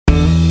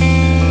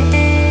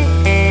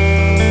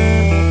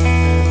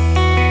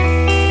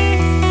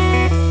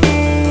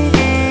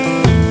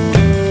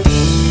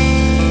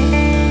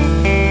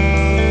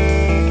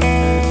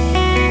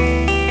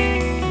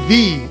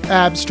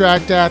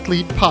Abstract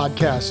Athlete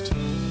Podcast,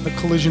 a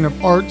collision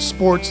of art,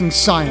 sports, and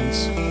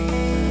science.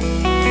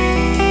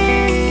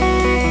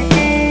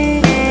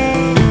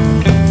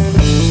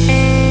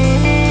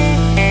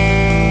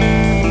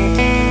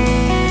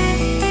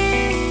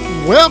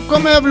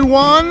 Welcome,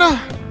 everyone.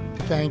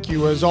 Thank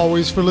you, as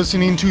always, for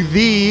listening to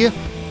the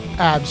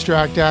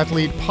Abstract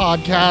Athlete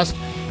Podcast.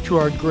 To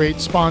our great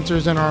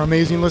sponsors and our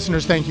amazing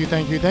listeners, thank you.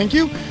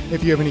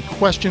 If you have any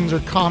questions or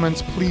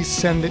comments, please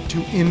send it to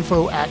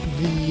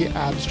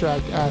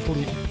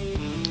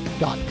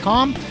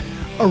info@theabstractathlete.com.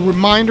 A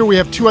reminder, we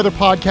have two other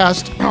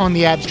podcasts on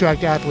the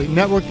Abstract Athlete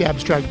Network, The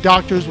Abstract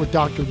Doctors with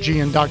Dr. G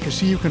and Dr.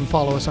 C. You can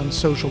follow us on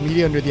social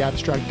media under The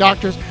Abstract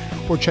Doctors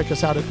or check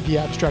us out at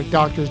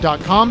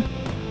theabstractdoctors.com.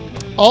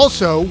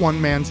 Also,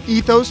 One Man's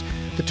Ethos,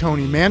 the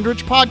Tony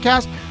Mandrich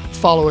podcast.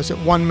 Follow us at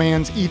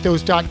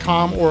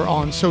onemansethos.com or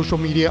on social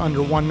media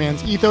under One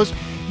Man's Ethos.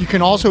 You can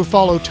also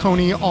follow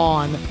Tony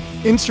on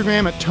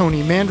Instagram at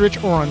Tony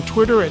Mandrich or on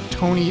Twitter at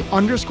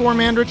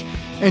Tony_Mandrich.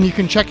 And you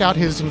can check out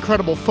his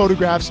incredible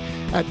photographs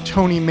at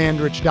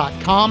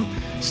tonymandrich.com.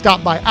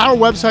 Stop by our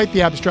website,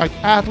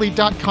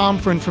 theabstractathlete.com,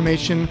 for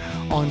information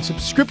on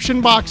subscription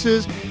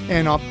boxes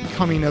and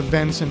upcoming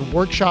events and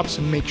workshops.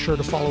 And make sure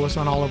to follow us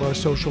on all of our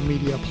social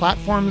media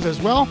platforms as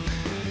well.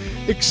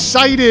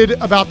 Excited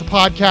about the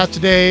podcast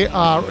today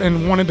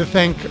and wanted to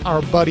thank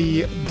our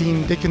buddy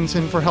Dean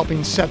Dickinson for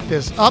helping set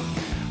this up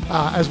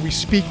as we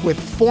speak with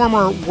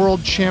former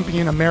world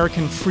champion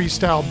American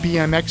freestyle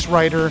BMX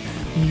rider,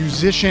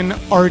 musician,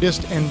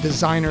 artist, and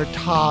designer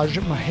Taj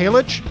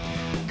Mihelich.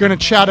 Going to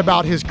chat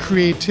about his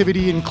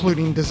creativity,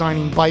 including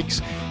designing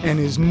bikes, and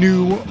his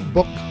new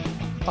book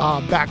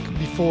back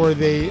before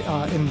they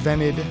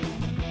invented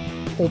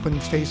open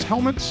face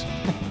helmets.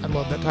 I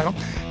love that title.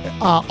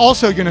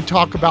 Also going to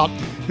talk about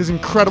his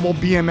incredible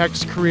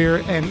BMX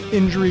career and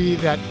injury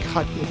that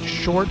cut it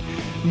short.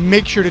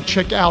 Make sure to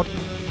check out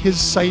his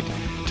site,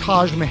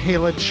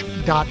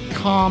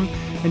 tajmihelich.com,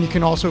 and you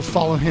can also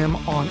follow him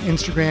on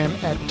Instagram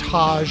at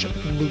Taj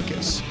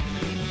Lucas.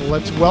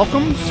 Let's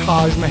welcome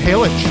Taj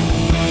Mihelich.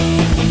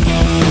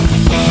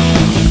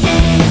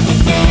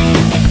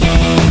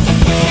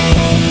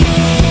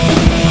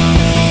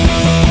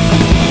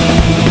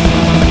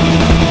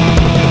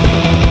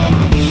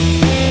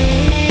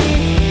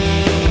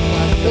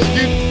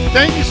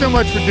 Thank you so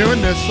much for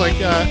doing this.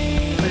 Like I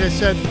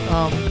said,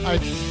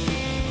 I've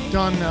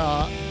done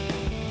a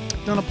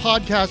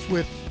podcast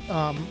with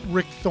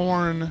Rick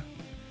Thorne,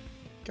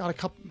 got a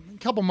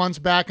couple months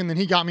back, and then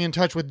he got me in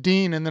touch with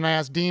Dean, and then I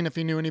asked Dean if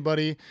he knew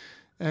anybody,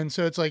 and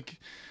so it's kind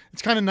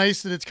of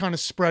nice that it's kind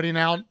of spreading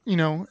out,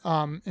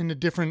 into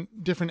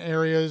different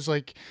areas.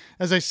 Like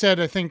as I said,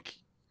 I think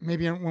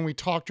maybe when we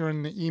talked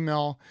during the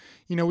email,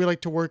 we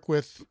like to work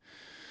with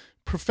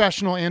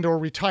professional and or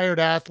retired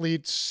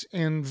athletes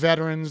and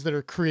veterans that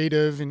are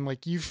creative, and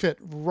like you fit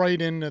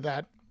right into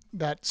that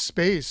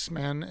space,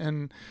 man.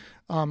 And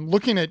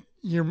looking at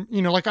your,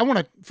 I want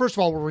to, first of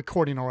all, we're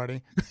recording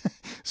already.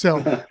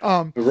 So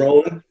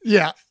rolling.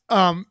 Yeah.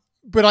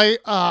 But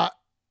I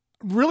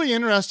really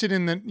interested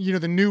in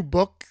the new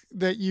book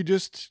that you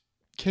just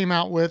came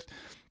out with,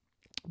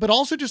 but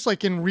also just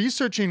like in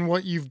researching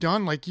what you've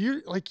done, like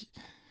you're like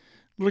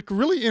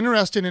really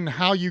interested in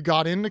how you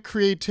got into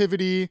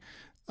creativity,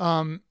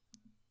 and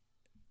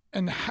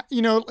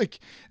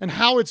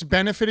how it's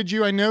benefited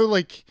you. I know,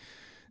 like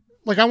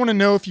I want to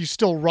know if you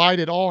still ride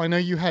at all. I know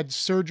you had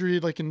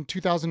surgery like in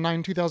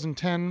 2009,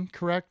 2010,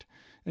 correct?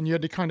 And you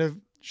had to kind of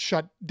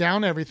shut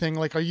down everything.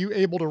 Like, are you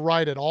able to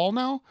ride at all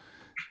now?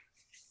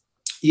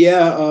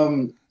 Yeah.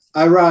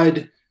 I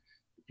ride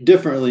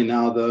differently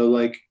now though.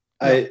 Like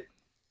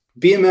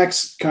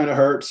BMX kind of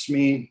hurts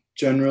me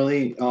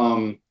generally.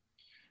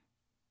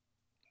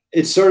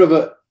 It's sort of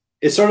like,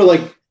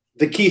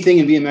 the key thing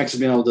in BMX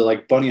is being able to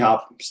like bunny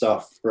hop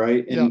stuff,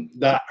 right? And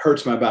that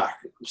hurts my back.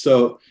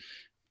 So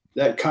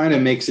that kind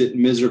of makes it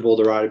miserable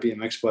to ride a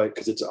BMX bike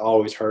because it's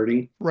always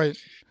hurting. Right.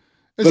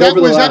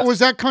 Was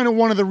that kind of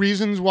one of the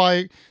reasons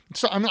why?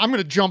 So I'm going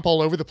to jump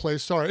all over the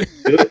place. Sorry,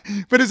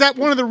 but is that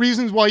one of the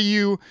reasons why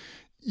you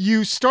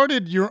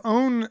started your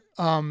own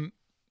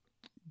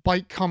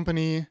bike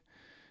company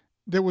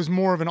that was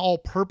more of an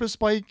all-purpose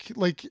bike,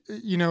 like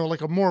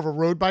like a more of a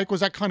road bike?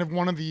 Was that kind of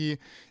one of the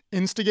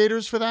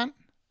instigators for that?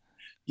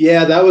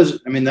 Yeah,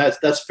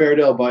 that's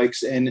Fairdale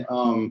Bikes. And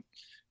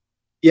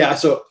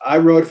so I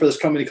rode for this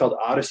company called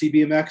Odyssey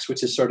BMX,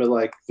 which is sort of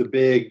like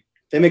they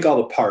make all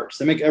the parts.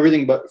 They make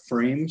everything but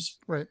frames.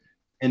 Right.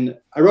 And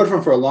I rode for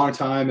them for a long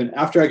time. And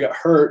after I got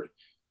hurt,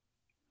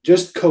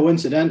 just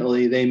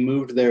coincidentally, they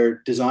moved their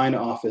design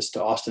office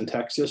to Austin,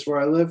 Texas, where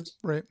I lived.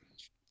 Right.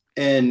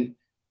 And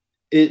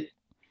it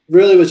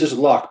really was just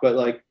luck. But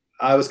like,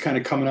 I was kind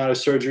of coming out of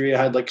surgery.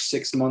 I had like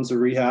 6 months of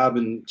rehab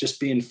and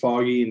just being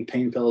foggy and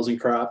pain pills and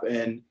crap.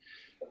 And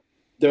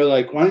they're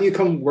like, why don't you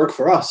come work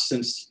for us?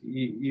 Since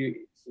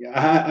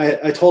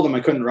I told them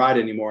I couldn't ride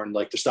anymore and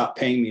like to stop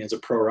paying me as a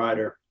pro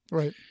rider.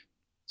 Right.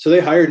 So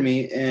they hired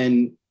me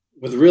and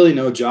with really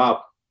no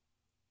job,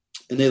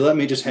 and they let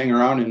me just hang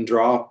around and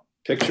draw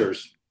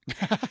pictures.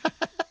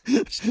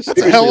 That's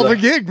a hell of a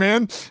gig,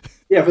 man.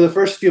 Yeah, for the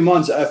first few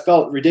months, I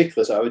felt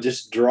ridiculous. I would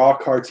just draw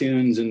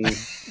cartoons, and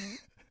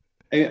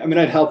I mean,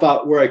 I'd help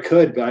out where I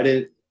could, but I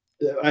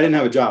didn't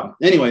have a job.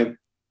 Anyway,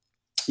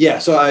 yeah,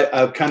 so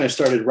I kind of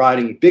started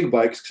riding big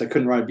bikes because I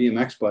couldn't ride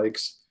BMX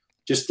bikes,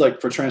 just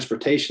like for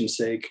transportation's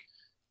sake.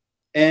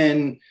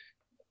 And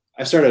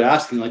I started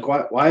asking, like,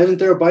 why isn't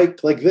there a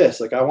bike like this?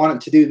 Like, I want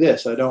it to do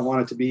this. I don't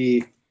want it to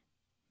be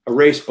a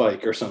race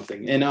bike or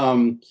something.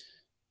 And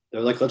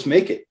they're like, let's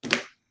make it.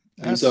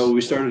 And so we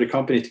started a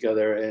company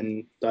together,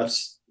 and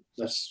that's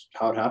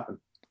how it happened.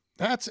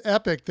 That's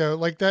epic, though.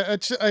 Like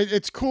that,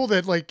 it's cool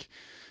that like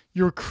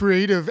your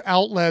creative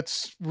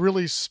outlets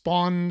really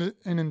spawned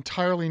an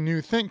entirely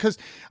new thing. Because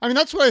I mean,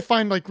 that's what I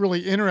find like really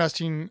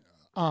interesting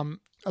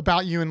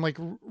about you and like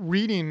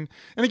reading.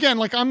 And again,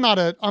 like I'm not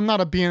a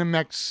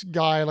BMX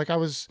guy. Like I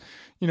was,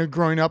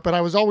 growing up, but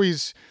I was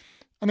always.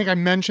 I think I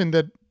mentioned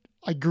that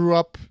I grew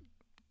up.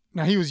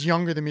 Now he was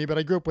younger than me, but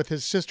I grew up with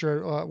his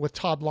sister, with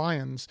Todd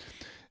Lyons.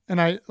 And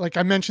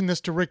I mentioned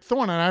this to Rick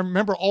Thorne, and I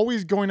remember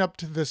always going up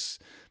to this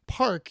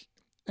park,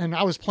 and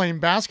I was playing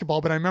basketball,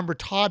 but I remember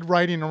Todd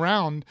riding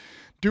around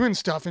doing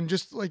stuff and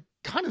just like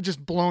kind of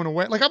just blown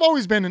away. Like I've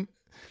always been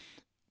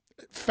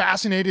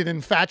fascinated,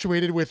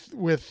 infatuated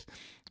with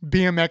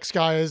BMX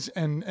guys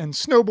and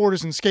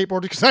snowboarders and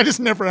skateboarders because I just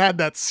never had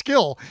that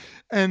skill.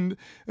 And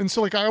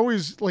so like I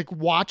always like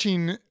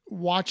watching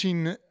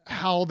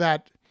how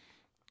that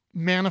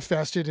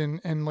manifested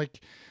and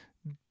like,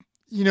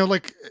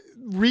 like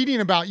reading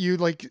about you,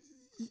 like,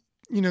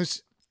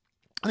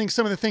 I think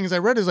some of the things I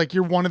read is like,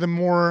 you're one of the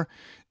more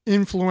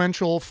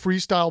influential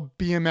freestyle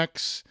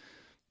BMX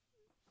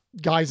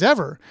guys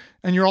ever.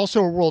 And you're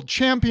also a world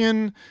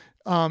champion.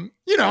 I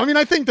mean,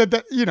 I think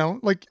that,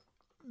 like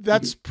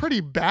that's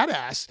pretty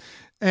badass.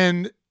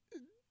 And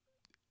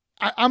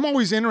I'm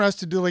always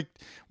interested to like,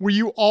 were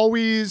you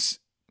always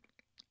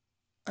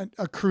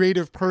a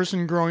creative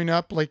person growing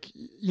up? Like,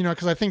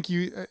 cause I think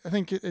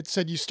it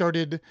said you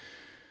started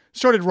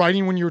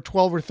writing when you were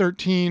 12 or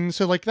 13.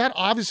 So like that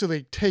obviously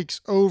like,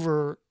 takes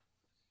over,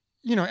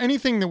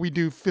 anything that we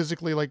do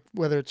physically, like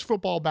whether it's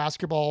football,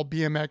 basketball,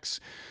 BMX,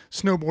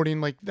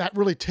 snowboarding, like that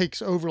really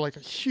takes over like a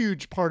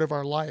huge part of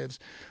our lives.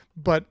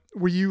 But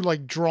were you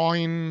like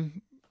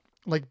drawing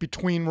like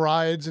between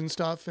rides and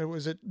stuff?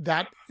 Was it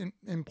that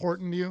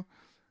important to you?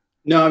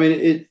 No, I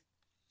mean,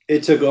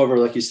 it took over,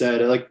 like you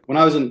said. Like when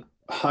I was in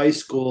high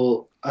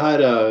school, I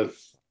had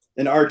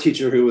an art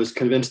teacher who was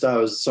convinced I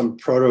was some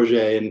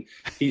protege, and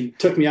he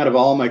took me out of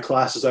all my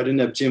classes. I didn't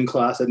have gym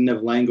class. I didn't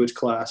have language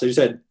class. I just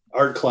had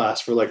art class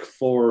for like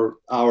 4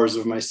 hours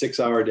of my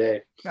 6-hour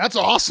day. That's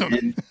awesome.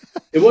 And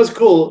it was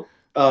cool.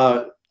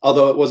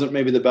 Although it wasn't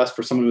maybe the best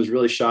for someone who was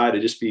really shy to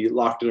just be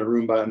locked in a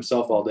room by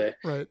himself all day.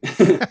 Right.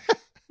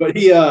 But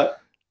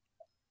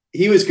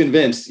he was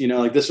convinced,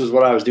 like this was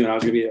what I was doing. I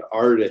was going to be an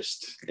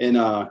artist. And,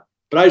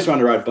 but I just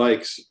wanted to ride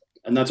bikes,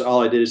 and that's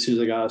all I did as soon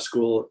as I got out of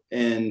school.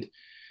 And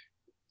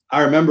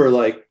I remember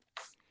like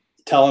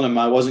telling him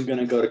I wasn't going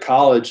to go to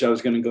college. I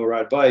was going to go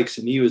ride bikes.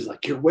 And he was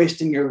like, you're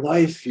wasting your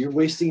life. You're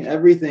wasting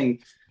everything.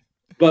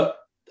 But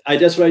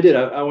that's what I did.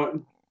 I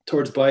went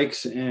towards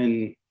bikes,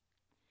 and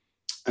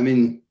I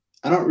mean,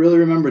 I don't really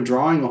remember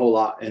drawing a whole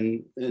lot.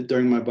 And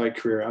during my bike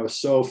career, I was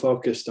so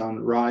focused on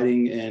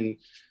riding and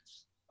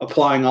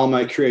applying all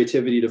my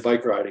creativity to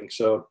bike riding.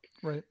 So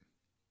right.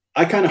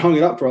 I kind of hung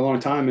it up for a long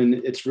time. And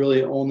it's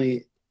really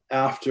only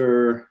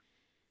after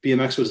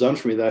BMX was done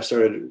for me that I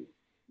started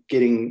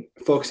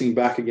focusing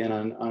back again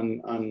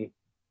on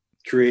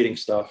creating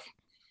stuff.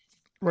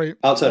 Right.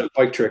 Outside of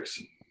bike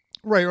tricks.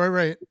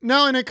 Right.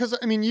 No, and because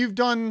I mean, you've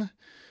done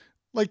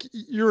like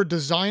you're a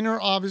designer,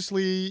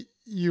 obviously.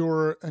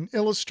 You're an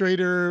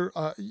illustrator.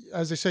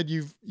 As I said,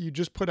 you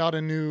just put out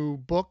a new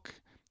book,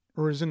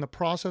 or is in the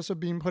process of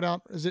being put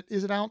out. Is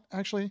it out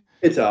actually?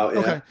 It's out.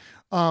 Yeah.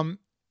 Okay.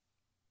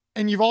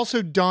 And you've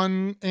also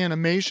done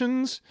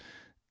animations.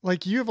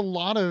 Like you have a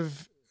lot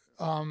of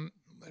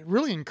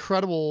really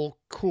incredible,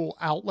 cool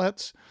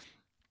outlets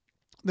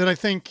that I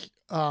think,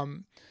 like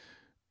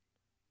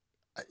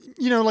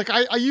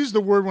I use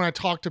the word when I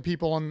talk to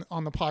people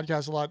on the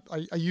podcast a lot.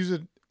 I use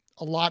it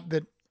a lot,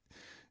 that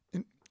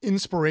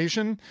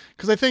inspiration,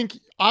 because I think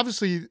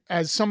obviously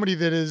as somebody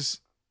that is,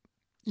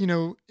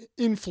 so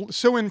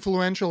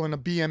influential in a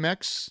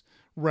BMX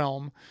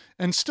realm,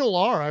 and still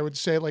are, I would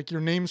say, like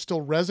your name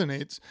still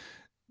resonates,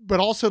 but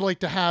also like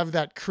to have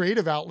that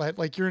creative outlet,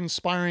 like you're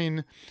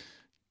inspiring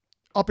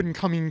up and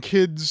coming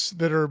kids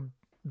that are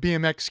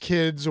BMX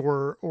kids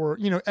or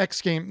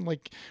X game,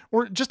 like,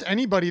 or just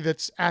anybody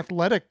that's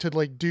athletic to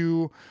like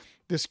do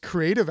this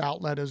creative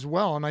outlet as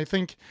well. And I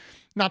think,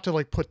 not to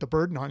like put the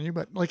burden on you,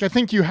 but like, I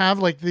think you have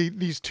like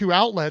these two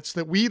outlets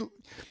that we,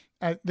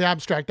 at the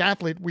Abstract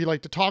Athlete, we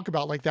like to talk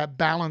about, like that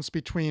balance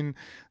between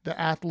the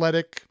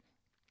athletic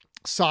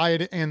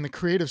side and the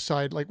creative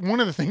side. Like one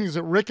of the things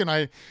that Rick and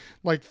I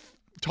like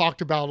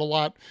talked about a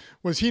lot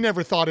was he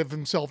never thought of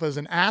himself as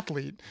an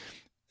athlete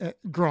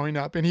growing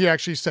up. And he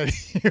actually said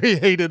he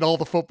hated all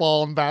the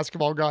football and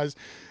basketball guys.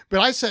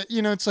 But I said,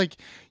 it's like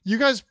you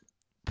guys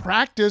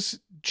practice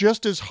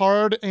just as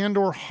hard and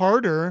or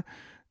harder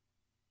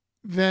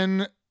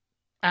than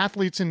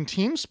athletes in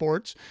team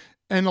sports.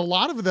 And a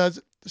lot of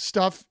the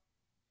stuff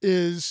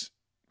is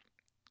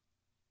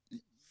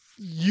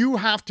you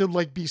have to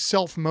like be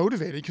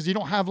self-motivated because you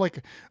don't have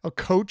like a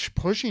coach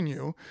pushing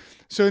you.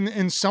 So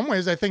in some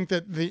ways, I think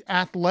that the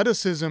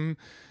athleticism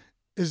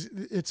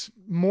it's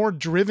more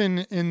driven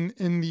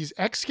in these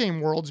X game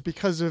worlds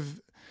because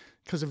of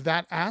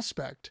that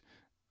aspect.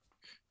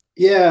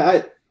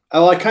 Yeah,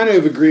 I kind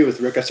of agree with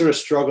Rick. I sort of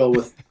struggle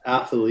with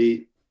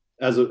athlete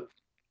as a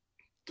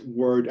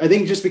word. I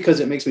think just because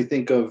it makes me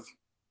think of,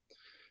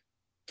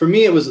 for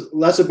me, it was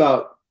less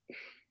about,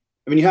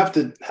 I mean, you have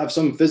to have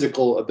some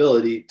physical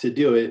ability to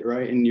do it,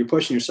 right? And you're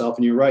pushing yourself,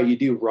 and you're right, you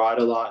do ride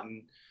a lot.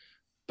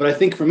 But I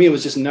think for me, it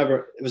was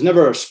never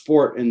a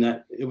sport in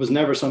that it was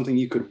never something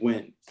you could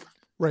win.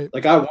 Right.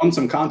 Like I won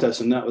some contests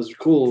and that was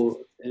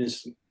cool. And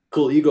it's a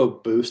cool ego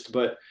boost,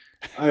 but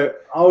I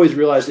always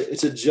realized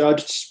it's a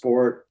judged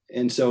sport.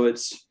 And so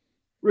it's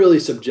really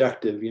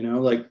subjective, you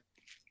know,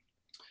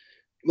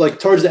 like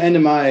towards the end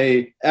of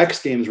my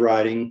X Games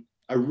riding,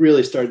 I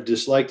really started to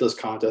dislike those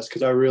contests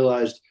because I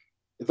realized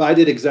if I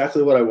did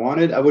exactly what I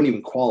wanted, I wouldn't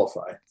even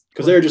qualify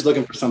because they were just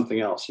looking for something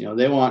else. You know,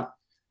 they want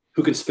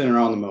who can spin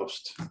around the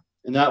most.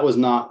 And that was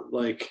not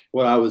like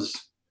what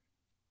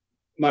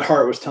my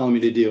heart was telling me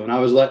to do. And I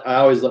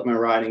always let my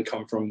riding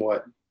come from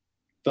what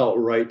felt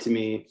right to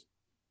me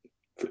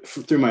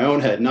through my own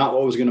head, not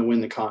what was going to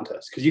win the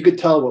contest. Because you could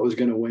tell what was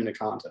going to win a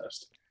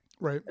contest.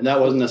 Right. And that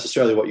wasn't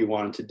necessarily what you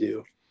wanted to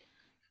do.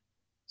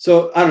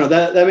 So I don't know,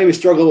 that made me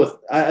struggle with,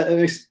 it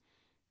makes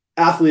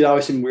athlete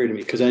always seemed weird to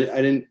me because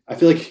I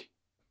feel like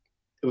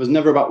it was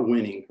never about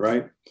winning,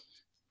 right?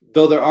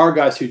 Though there are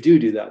guys who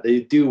do that.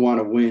 They do want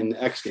to win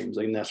X Games,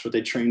 like, and that's what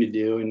they train to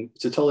do. And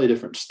it's a totally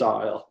different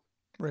style.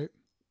 Right.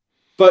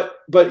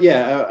 But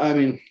yeah, I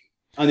mean,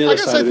 on the other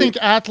side, I think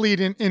athlete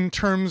in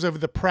terms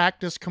of the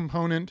practice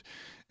component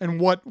and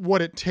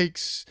what it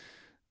takes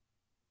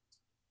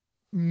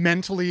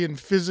mentally and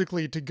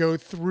physically to go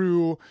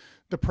through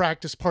the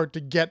practice part to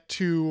get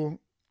to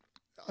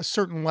a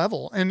certain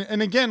level.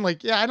 And again,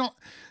 like, yeah,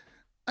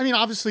 I mean,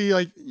 obviously,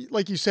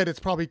 like you said, it's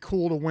probably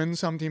cool to win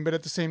something, but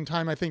at the same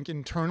time, I think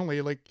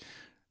internally, like,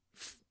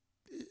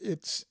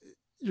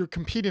 you're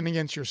competing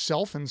against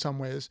yourself in some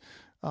ways.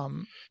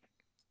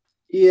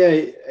 Yeah,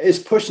 it's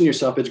pushing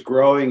yourself. It's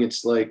growing.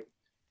 It's like,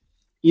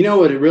 you know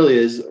what it really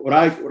is. What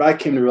I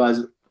came to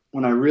realize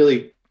when I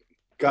really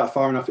got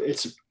far enough,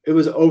 it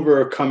was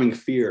overcoming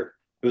fear.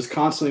 It was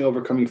constantly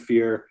overcoming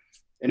fear.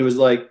 And it was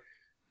like,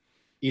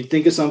 you'd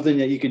think of something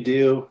that you could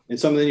do and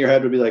something in your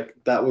head would be like,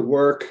 that would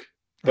work,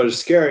 but it's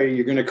scary.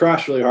 You're going to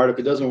crash really hard if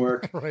it doesn't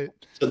work. Right.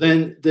 So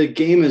then the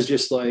game is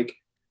just like,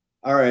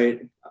 all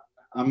right,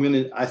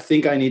 I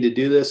think I need to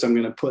do this. I'm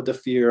going to put the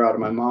fear out of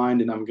my mind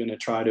and I'm going to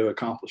try to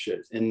accomplish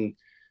it. And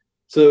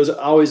so it was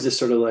always this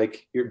sort of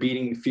like, you're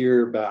beating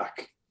fear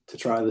back to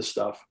try this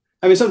stuff.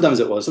 I mean, sometimes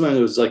it was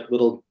like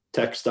little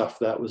tech stuff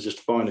that was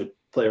just fun to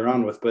play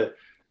around with, but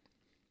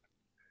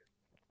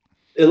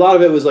a lot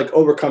of it was like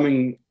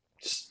overcoming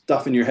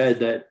stuff in your head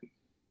that,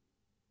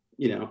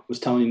 you know, was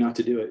telling you not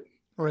to do it.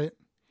 Right.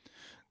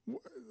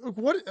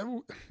 What,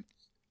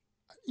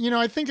 you know,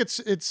 I think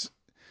it's,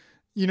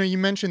 you know, you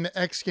mentioned the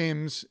X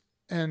Games,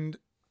 and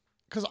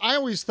because I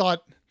always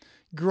thought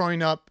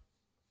growing up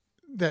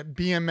that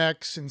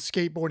BMX and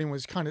skateboarding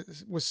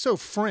was so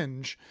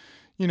fringe,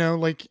 you know,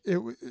 like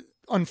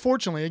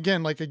unfortunately,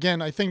 again,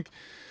 I think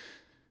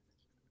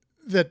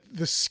that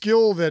the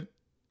skill that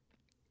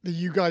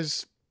you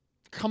guys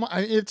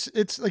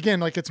it's again,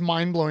 like, it's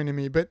mind blowing to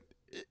me, but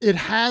it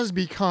has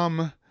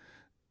become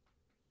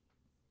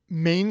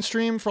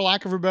mainstream, for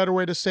lack of a better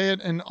way to say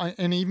it,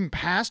 and even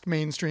past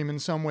mainstream in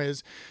some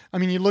ways. I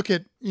mean, you look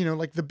at, you know,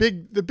 like the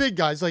big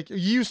guys, like you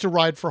used to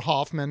ride for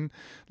Hoffman,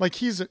 like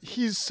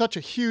he's such a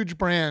huge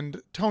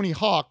brand. Tony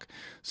Hawk,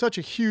 such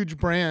a huge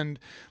brand.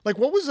 Like,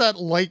 what was that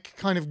like,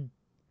 kind of,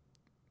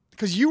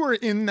 because you were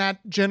in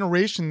that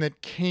generation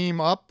that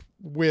came up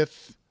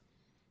with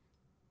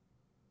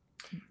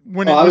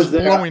when it was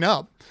blowing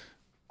up.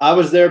 I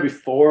was there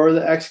before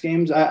the X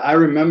Games. I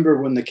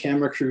remember when the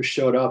camera crew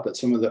showed up at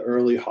some of the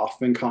early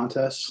Hoffman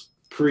contests,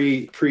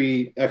 pre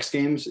X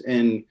Games,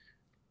 and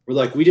we're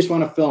like, we just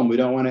want to film. We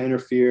don't want to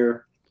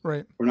interfere.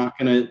 Right. We're not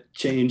going to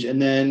change.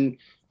 And then,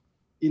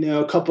 you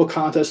know, a couple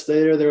contests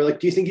later, they were like,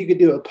 do you think you could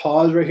do a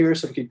pause right here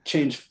so we could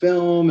change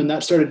film? And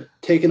that started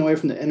taking away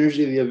from the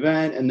energy of the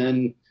event. And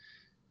then,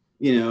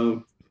 you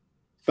know,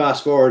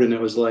 fast forward, and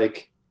it was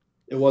like,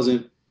 it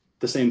wasn't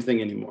the same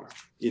thing anymore.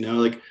 You know,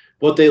 like,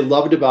 what they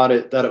loved about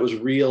it, that it was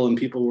real and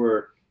people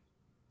were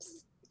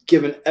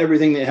given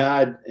everything they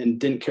had and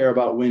didn't care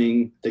about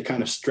winning, they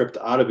kind of stripped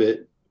out of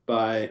it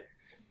by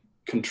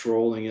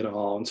controlling it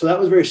all. And so that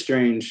was very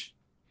strange.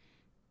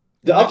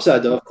 The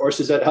upside, though, of course,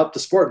 is that it helped the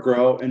sport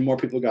grow and more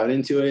people got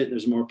into it.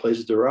 There's more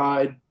places to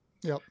ride.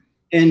 Yep.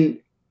 And,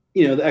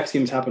 you know, the X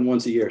Games happen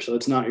once a year, so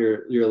it's not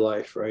your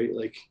life, right?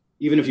 Like,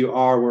 even if you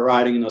were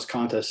riding in those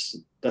contests,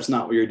 that's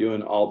not what you're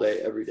doing all day,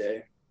 every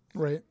day.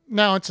 Right.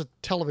 Now it's a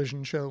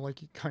television show,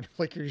 like you kind of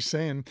like you're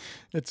saying.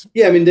 It's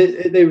Yeah, I mean,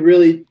 they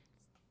really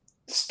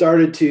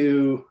started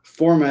to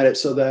format it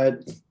so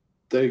that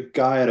the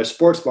guy at a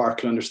sports bar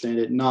could understand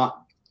it,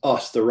 not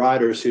us, the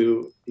riders,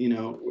 who, you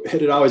know,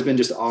 it had always been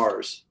just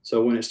ours.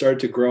 So when it started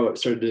to grow, it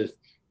started to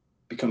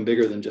become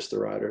bigger than just the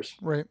riders.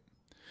 right.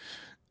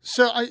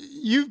 So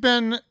you've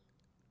been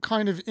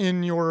kind of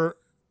in your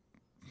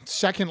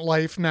second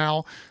life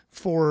now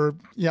for,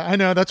 yeah, I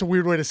know that's a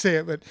weird way to say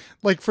it, but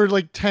like for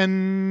like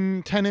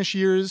 10-ish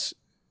years.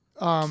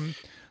 Um,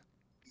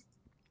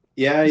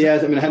 Yeah.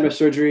 I mean, I had my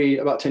surgery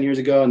about 10 years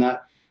ago, and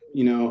that,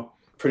 you know,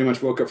 pretty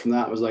much woke up from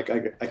that. Was like,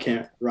 I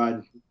can't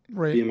ride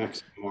right.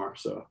 BMX anymore.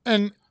 So,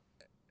 And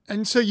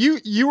so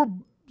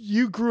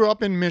you grew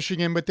up in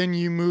Michigan, but then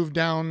you moved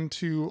down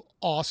to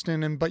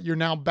Austin, but you're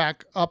now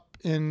back up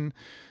in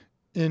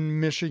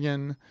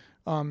Michigan,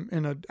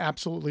 in an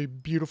absolutely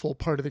beautiful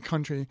part of the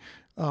country,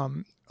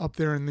 up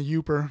there in the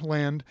Yooper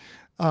land.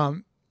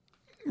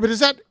 But is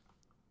that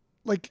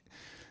like?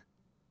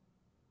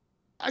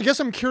 I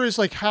guess I'm curious,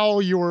 like how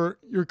your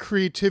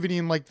creativity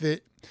and like I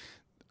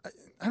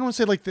don't want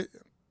to say like the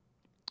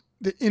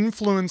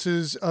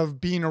influences of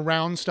being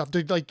around stuff.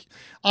 Like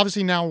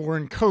obviously now we're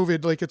in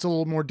COVID, like it's a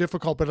little more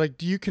difficult, but like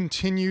do you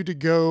continue to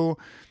go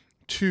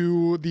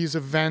to these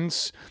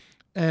events?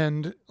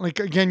 And like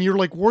again, you're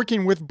like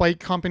working with bike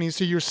companies,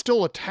 so you're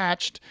still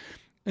attached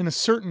in a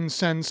certain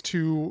sense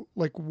to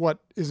like what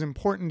is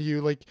important to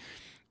you. Like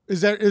is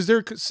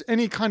there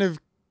any kind of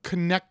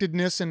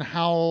connectedness in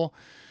how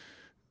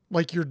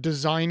like you're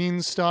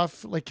designing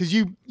stuff? Like cuz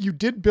you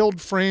did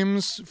build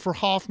frames for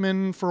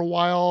Hoffman for a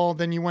while,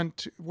 then you went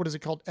to, what is it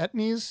called,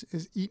 Etnies?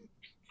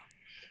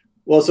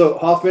 well, so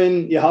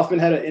Hoffman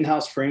had an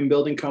in-house frame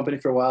building company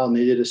for a while, and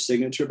they did a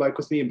signature bike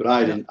with me, but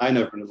I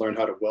never learned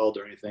how to weld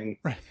or anything.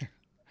 Right.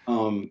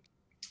 But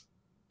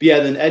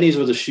yeah, then Eddie's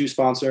was a shoe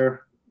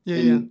sponsor.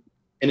 Yeah.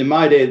 And in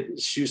my day,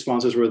 shoe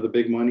sponsors were the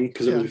big money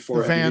because it was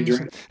before energy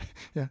drink.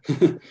 Yeah.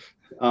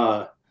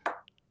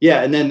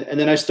 Yeah, and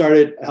then I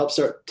helped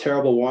start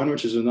Terrible One,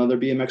 which is another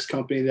BMX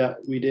company that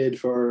we did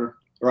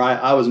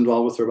I was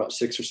involved with for about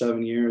 6 or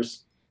 7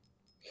 years.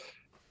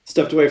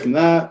 Stepped away from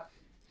that,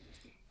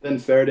 then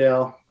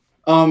Fairdale.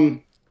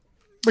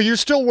 But you're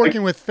still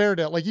working with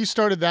Fairdale. Like you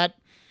started that,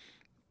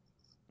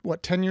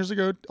 what, 10 years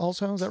ago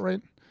also? Is that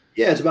right?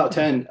 Yeah, it's about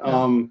 10.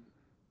 Yeah.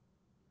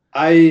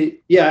 I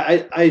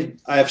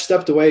have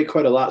stepped away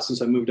quite a lot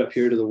since I moved up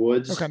here to the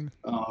woods. Okay.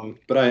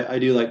 But I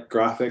do like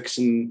graphics,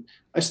 and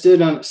I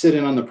sit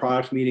in on the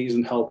product meetings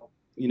and help,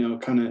 you know,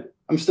 kind of,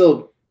 I'm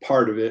still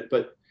part of it,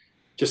 but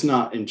just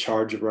not in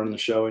charge of running the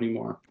show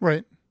anymore.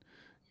 Right.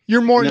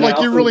 You're more like,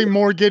 you're really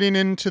more getting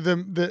into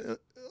the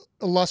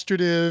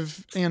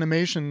illustrative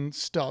animation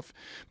stuff,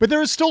 but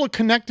there is still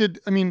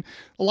I mean,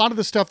 a lot of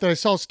the stuff that I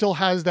saw still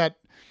has that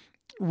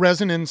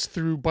resonance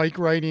through bike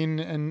riding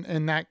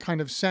and that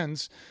kind of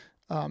sense.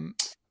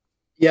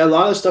 Yeah, a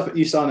lot of the stuff that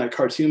you saw in that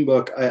cartoon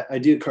book, I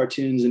do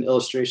cartoons and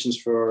illustrations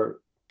for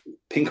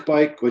Pink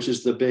Bike, which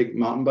is the big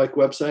mountain bike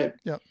website.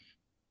 Yeah.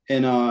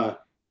 And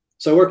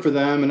so I work for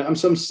them, and I'm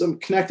some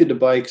connected to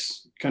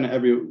bikes kind of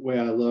every way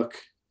I look.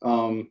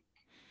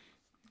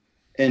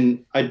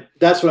 And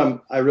that's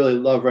what I really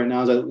love right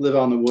now is I live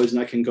out in the woods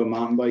and I can go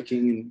mountain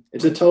biking, and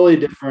it's a totally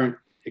different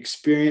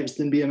experience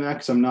than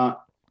BMX.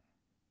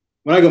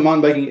 When I go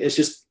mountain biking, it's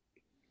just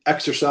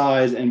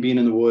exercise and being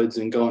in the woods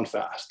and going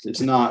fast. It's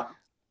not,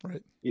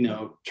 right, you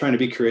know, trying to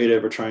be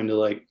creative or trying to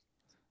like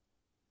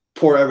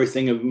pour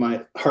everything of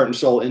my heart and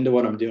soul into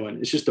what I'm doing.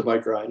 It's just a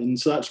bike ride. And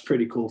so that's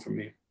pretty cool for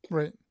me.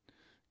 Right.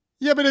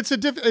 Yeah, but it's a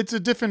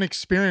different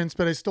experience,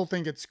 but I still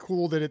think it's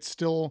cool that it's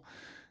still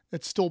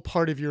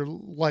part of your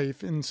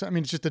life. And so, I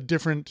mean, it's just a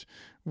different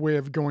way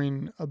of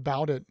going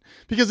about it.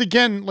 Because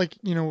again, like,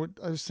 you know, what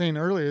I was saying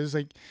earlier is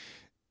like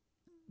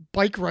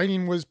bike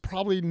riding was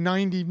probably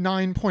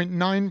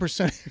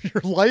 99.9% of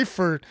your life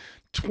for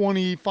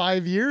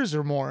 25 years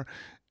or more.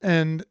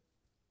 And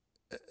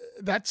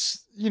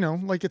that's, you know,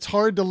 like it's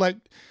hard to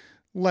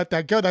let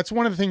that go. That's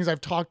one of the things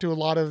I've talked to a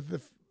lot of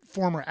the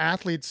former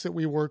athletes that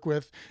we work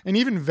with, and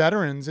even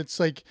veterans. It's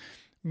like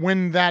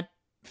when that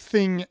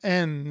thing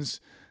ends,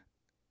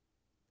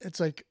 it's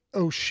like,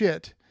 oh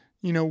shit,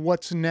 you know,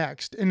 what's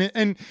next?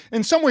 And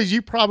in some ways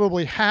you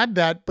probably had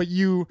that, but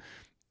you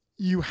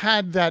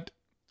had that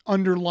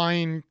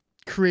underlying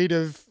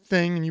creative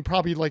thing, and you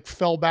probably like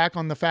fell back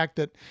on the fact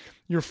that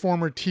your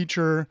former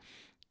teacher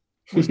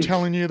was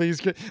telling you that he's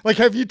good. Like,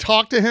 have you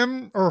talked to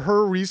him or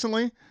her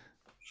recently?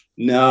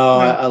 No.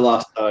 I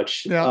lost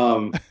touch.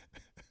 Yeah.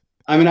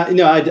 I mean,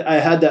 I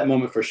had that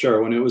moment for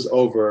sure when it was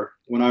over,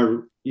 when I,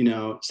 you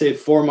know, say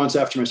 4 months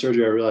after my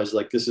surgery, I realized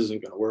like, this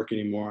isn't going to work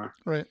anymore.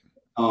 Right.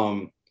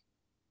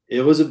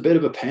 It was a bit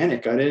of a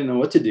panic. I didn't know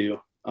what to do.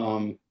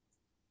 But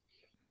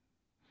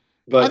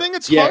I think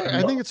it's hard.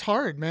 I think it's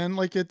hard, man.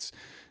 Like it's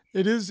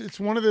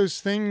one of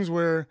those things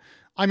where,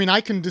 I mean,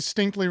 I can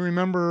distinctly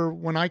remember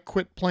when I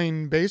quit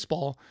playing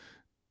baseball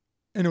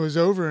and it was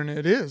over, and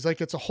it is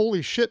like, it's a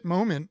holy shit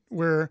moment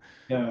where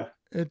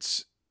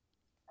it's,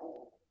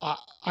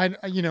 I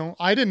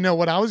didn't know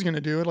what I was going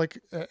to do. Like,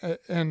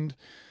 and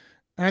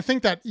I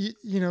think that,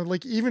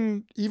 like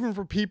even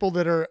for people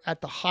that are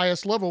at the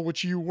highest level,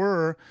 which you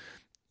were,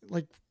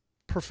 like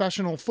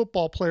professional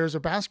football players or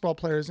basketball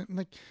players, and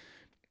like,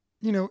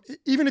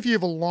 even if you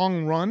have a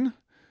long run,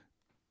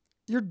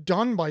 you're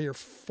done by your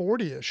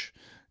 40ish,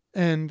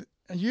 and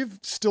you've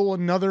still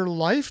another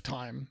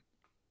lifetime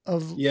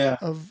of Yeah.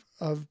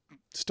 of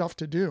stuff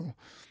to do.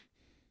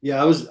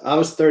 Yeah. I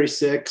was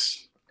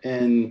 36,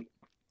 and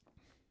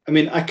I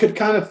mean, I could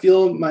kind of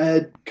feel my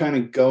head kind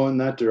of go in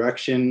that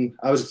direction.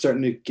 I was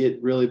starting to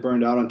get really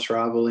burned out on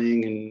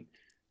traveling, and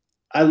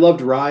I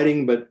loved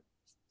riding, but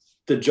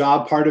the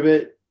job part of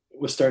it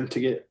was starting to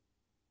get,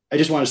 I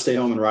just wanted to stay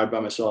home and ride by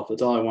myself.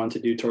 That's all I wanted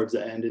to do towards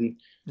the end. And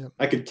Yep.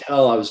 I could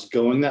tell I was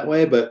going that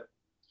way, but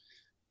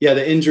yeah,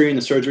 the injury and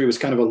the surgery was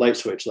kind of a light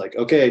switch. Like,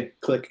 okay,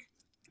 click,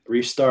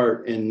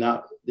 restart. And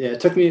not, yeah,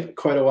 it took me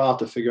quite a while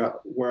to figure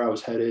out where I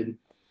was headed.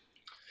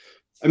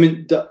 I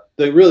mean, the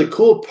really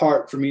cool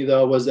part for me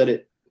though, was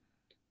that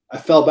I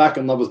fell back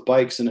in love with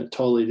bikes in a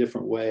totally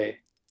different way.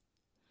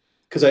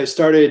 Cause I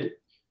started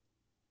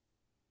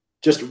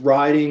just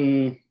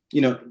riding,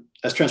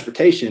 as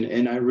transportation.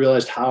 And I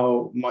realized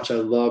how much I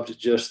loved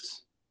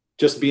just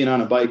being on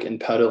a bike and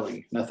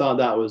pedaling. And I thought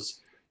it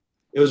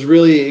was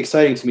really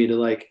exciting to me to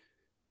like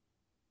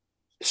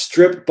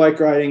strip bike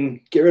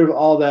riding, get rid of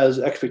all those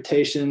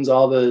expectations,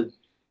 all the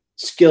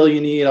skill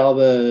you need, all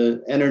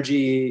the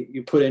energy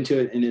you put into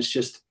it. And it's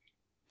just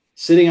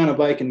sitting on a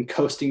bike and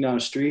coasting down a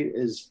street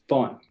is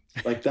fun.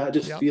 Like that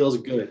just Yep. feels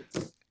good.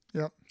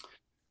 Yep.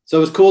 So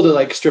it was cool to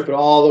like strip it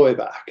all the way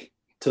back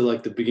to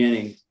like the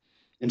beginning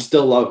and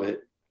still love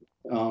it.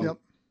 Yep.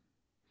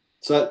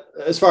 So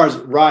as far as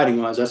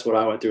riding wise, that's what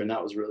I went through, and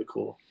that was really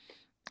cool.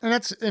 And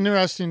that's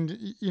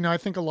interesting. I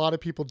think a lot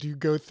of people do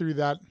go through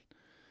that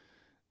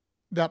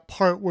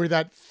part where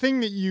that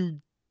thing that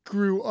you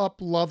grew up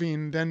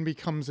loving then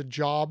becomes a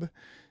job,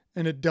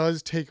 and it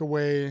does take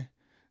away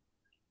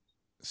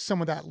some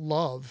of that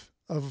love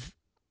of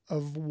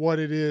what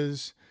it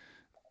is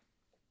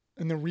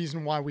and the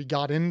reason why we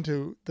got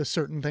into the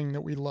certain thing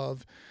that we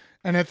love.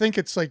 And I think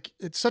it's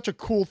such a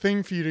cool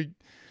thing for you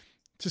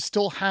to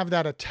still have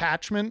that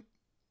attachment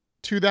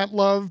to that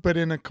love, but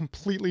in a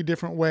completely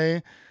different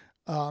way.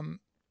 To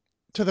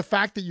the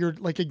fact that you're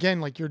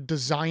you're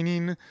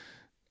designing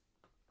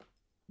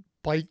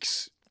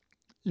bikes,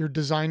 you're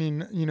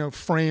designing,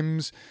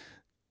 frames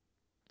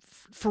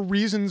for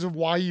reasons of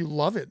why you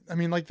love it. I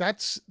mean,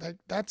 that's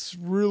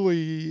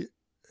really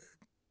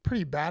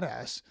pretty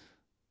badass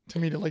to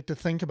me to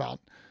think about.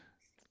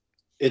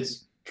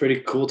 It's pretty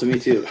cool to me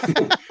too.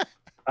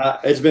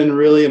 It's been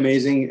really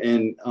amazing.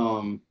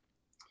 And,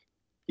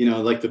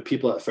 like the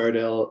people at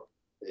Fairdale,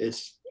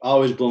 it's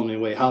always blown me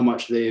away how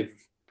much they've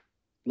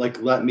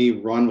like let me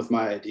run with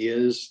my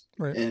ideas.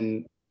 Right.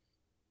 And,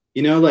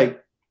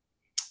 like,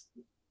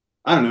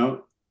 I don't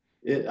know.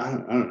 I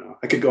don't know.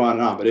 I could go on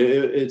and on, but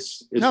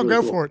it's no, really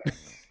go cool. for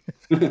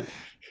it.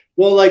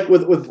 Well, like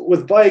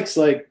with bikes,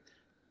 like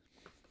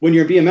when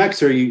you're a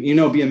BMXer, you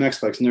know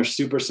BMX bikes, and they're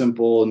super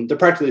simple, and they're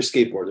practically a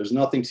skateboard. There's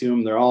nothing to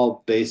them. They're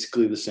all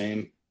basically the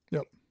same.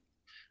 Yep.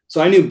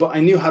 So I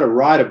knew how to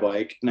ride a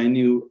bike,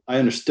 and I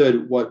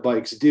understood what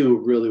bikes do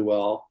really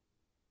well,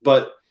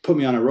 but put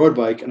me on a road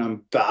bike and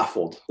I'm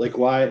baffled. Like,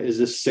 why is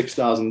this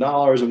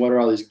 $6,000 and what are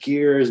all these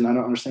gears? And I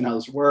don't understand how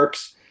this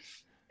works.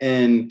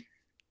 And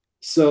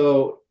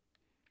so,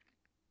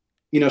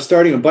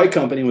 starting a bike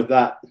company with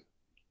that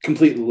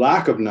complete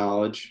lack of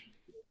knowledge,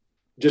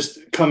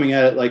 just coming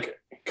at it like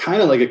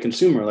kind of like a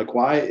consumer, like,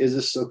 why is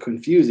this so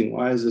confusing?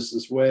 Why is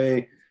this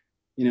way?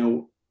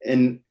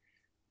 And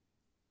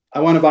I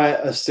want to buy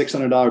a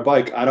 $600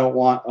 bike. I don't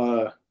want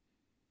a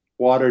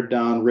watered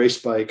down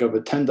race bike of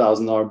a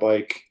 $10,000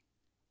 bike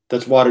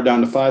that's watered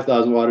down to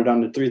 5,000, watered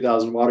down to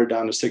 3,000, watered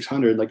down to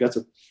 600. Like that's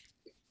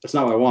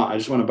not what I want. I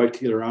just want a bike to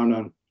get around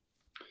on.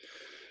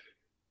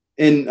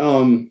 And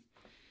I'm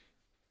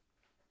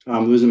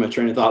losing my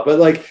train of thought, but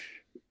like,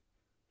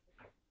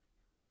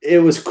 it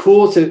was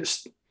cool to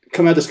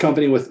come at this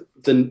company with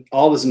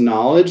all this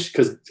knowledge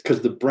because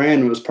the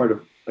brand was part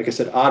of, like I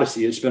said,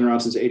 Odyssey. It's been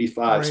around since '85.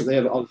 Right. So they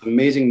have all this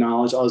amazing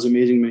knowledge, all this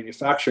amazing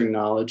manufacturing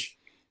knowledge,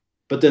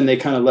 but then they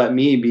kind of let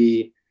me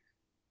be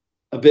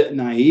a bit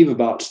naive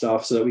about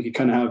stuff so that we could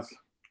kind of have,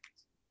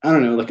 I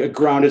don't know, like a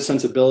grounded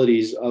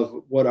sensibilities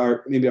of what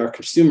our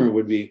consumer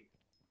would be.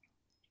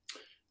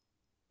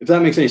 If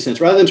that makes any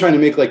sense, rather than trying to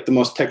make like the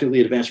most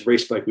technically advanced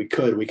race bike we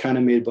could, we kind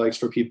of made bikes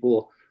for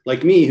people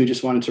like me who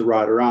just wanted to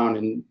ride around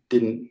and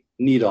didn't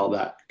need all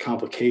that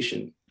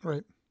complication.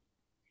 Right.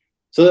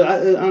 So I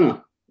don't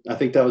know. I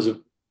think that was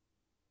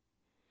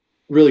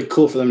really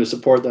cool for them to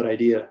support that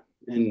idea.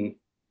 And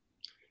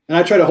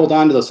I try to hold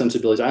on to those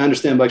sensibilities. I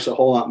understand bikes a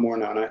whole lot more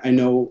now. And I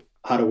know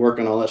how to work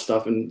on all that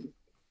stuff and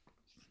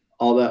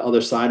all that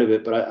other side of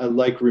it. But I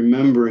like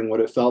remembering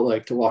what it felt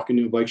like to walk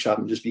into a bike shop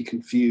and just be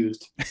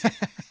confused.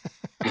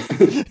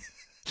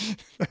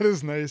 That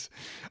is nice.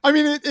 I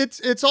mean,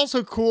 it's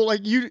also cool.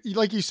 Like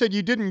you said,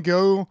 you didn't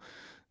go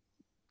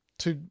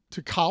to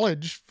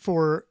college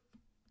for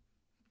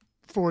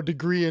for a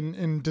degree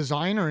in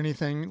design or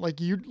anything.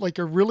 Like you like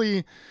are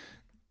really,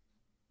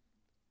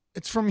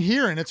 it's from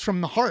here and it's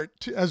from the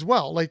heart as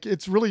well. Like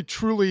it's really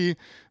truly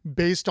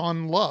based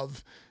on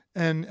love.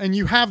 And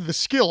you have the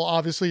skill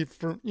obviously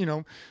for, you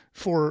know,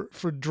 for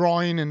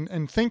drawing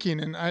and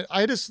thinking. And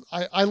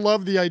I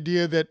love the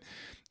idea that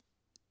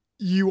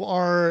you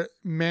are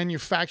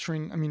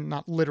manufacturing, I mean,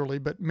 not literally,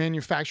 but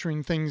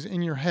manufacturing things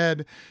in your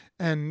head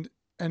and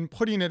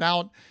putting it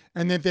out,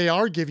 and that they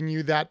are giving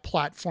you that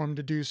platform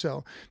to do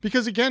so.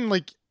 Because again,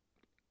 like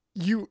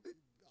you,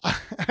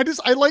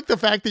 I like the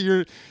fact that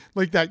you're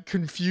like that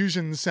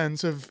confusion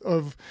sense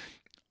of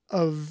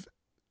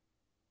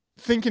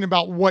thinking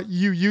about what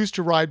you used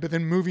to ride, but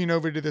then moving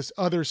over to this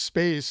other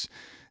space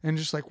and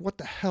just like, what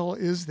the hell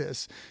is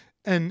this?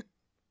 And,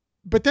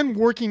 but then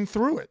working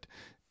through it,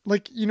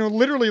 like, you know,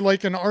 literally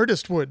like an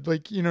artist would,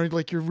 like, you know,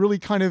 like you're really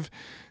kind of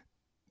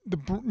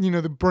you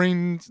know, the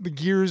brain, the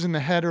gears in the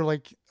head are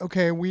like,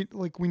 okay, we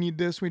need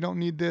this, we don't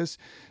need this.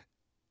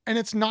 And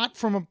it's not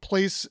from a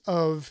place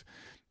of,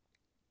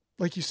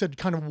 like you said,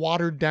 kind of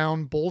watered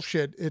down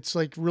bullshit. It's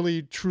like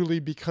really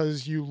truly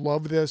because you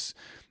love this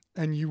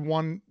and you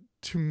want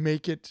to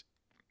make it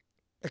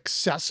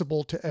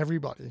accessible to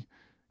everybody,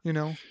 you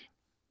know?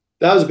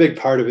 That was a big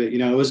part of it. You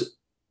know, it was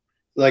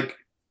like,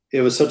 it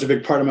was such a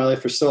big part of my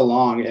life for so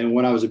long. And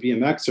when I was a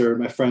BMXer,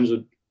 my friends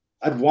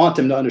I'd want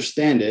them to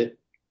understand it,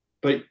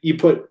 but you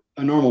put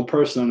a normal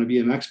person on a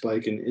BMX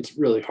bike and it's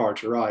really hard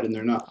to ride and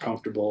they're not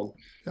comfortable.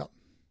 Yeah.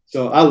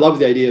 So I love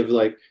the idea of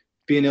like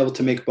being able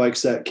to make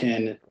bikes that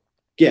can,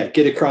 get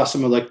across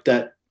some of like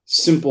that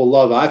simple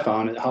love I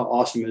found, and how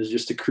awesome it is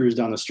just to cruise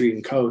down the street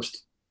and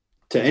coast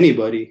to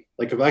anybody.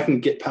 Like if I can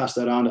get past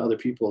that on to other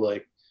people,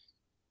 like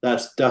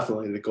that's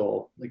definitely the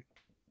goal, like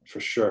for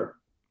sure.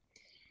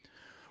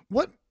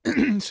 What,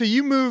 so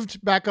you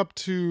moved back up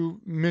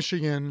to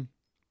Michigan.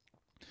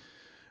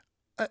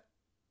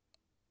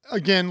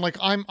 Again, like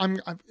I'm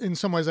in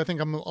some ways, I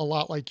think I'm a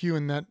lot like you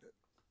in that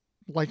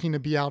liking to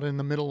be out in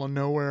the middle of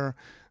nowhere,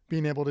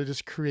 being able to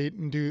just create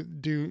and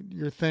do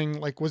your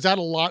thing. Like, was that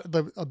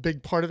a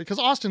big part of it? Cause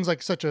Austin's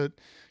like such a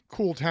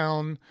cool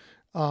town.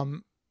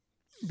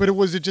 But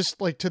was it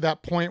just like to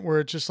that point where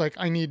it's just like,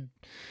 I need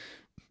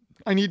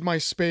my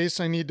space.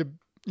 I need to,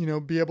 you know,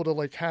 be able to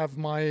like have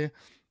my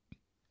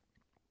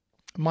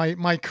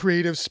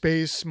creative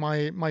space,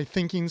 my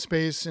thinking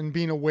space, and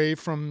being away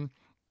from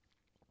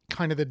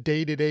kind of the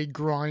day-to-day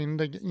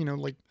grind, you know,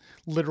 like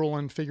literal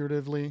and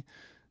figuratively.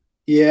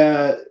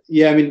 Yeah.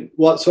 I mean,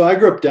 well, so I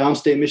grew up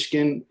downstate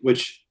Michigan,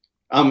 which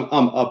I'm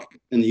up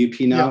in the UP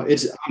now. Yeah.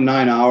 I'm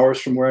 9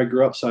 hours from where I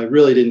grew up, so I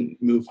really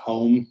didn't move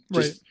home.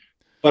 Right.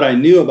 But I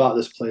knew about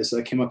this place.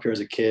 I came up here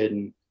as a kid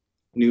and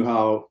knew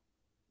how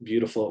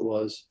beautiful it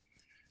was.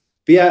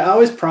 But yeah, I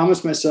always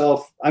promised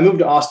myself, I moved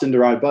to Austin to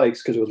ride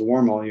bikes because it was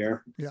warm all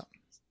year. Yeah.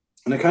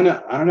 And I don't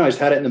know, I just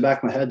had it in the back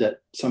of my head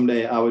that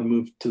someday I would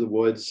move to the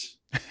woods,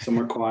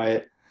 somewhere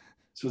quiet,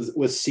 so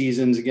with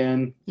seasons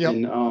again. Yep.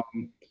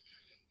 And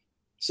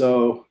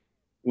so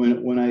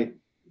when I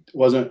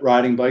wasn't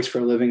riding bikes for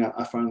a living,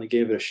 I finally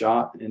gave it a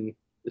shot, and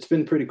it's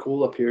been pretty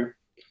cool up here.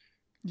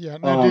 Yeah,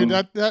 no, dude,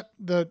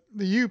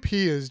 the UP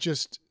is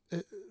just,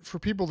 for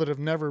people that have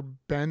never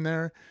been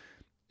there,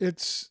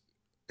 it's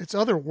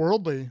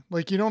otherworldly.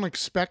 Like you don't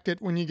expect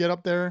it when you get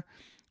up there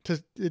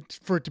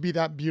for it to be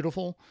that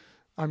beautiful.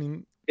 I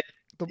mean,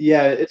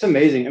 yeah, it's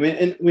amazing. I mean,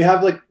 and we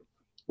have like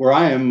where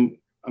I am,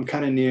 I'm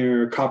kind of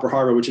near Copper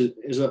Harbor, which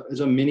is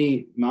a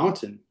mini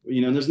mountain.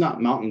 You know, there's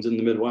not mountains in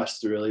the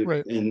Midwest really.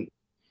 Right. And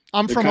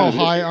I'm from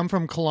Ohio. I'm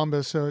from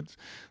Columbus, so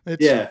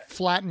it's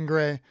flat and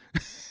gray.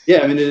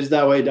 Yeah, I mean it is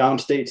that way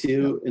downstate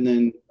too. And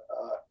then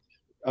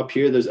up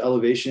here, there's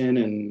elevation,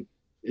 and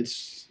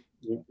it's,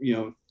 you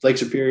know, Lake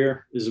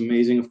Superior is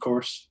amazing, of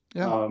course.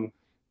 Yeah.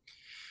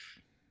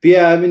 But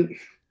yeah, I mean,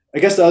 I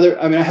guess I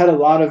had a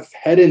lot of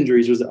head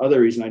injuries was the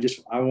other reason.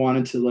 I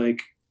wanted to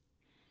like,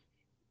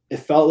 it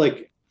felt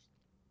like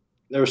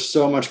there was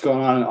so much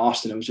going on in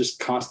Austin. It was just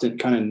constant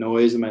kind of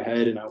noise in my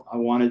head, and I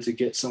wanted to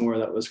get somewhere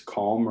that was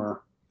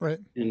calmer. Right.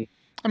 And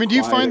I mean, do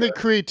you find that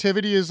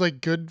creativity is like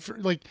good for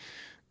like,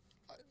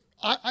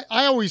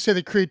 I always say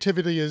that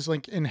creativity is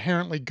like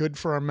inherently good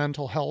for our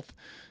mental health.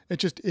 It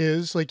just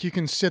is. Like you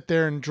can sit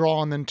there and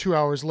draw, and then 2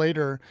 hours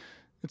later,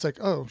 it's like,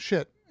 oh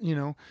shit, you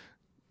know,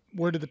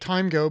 where did the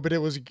time go? But it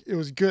was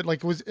good.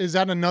 Like, is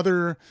that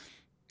another,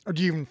 or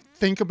do you even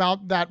think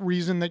about that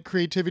reason that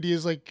creativity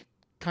is like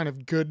kind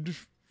of good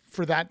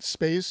for that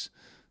space?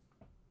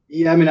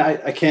 Yeah, I mean,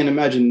 I can't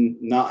imagine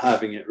not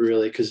having it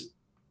really, because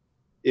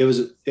it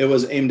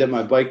was aimed at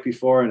my bike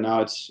before, and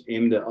now it's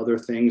aimed at other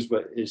things.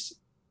 But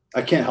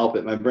I can't help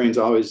it. My brain's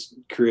always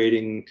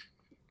creating.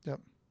 Yep.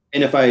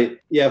 And if I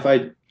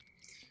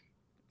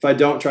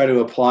don't try to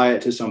apply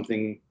it to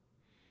something,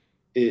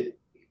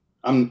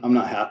 I'm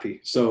not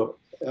happy. So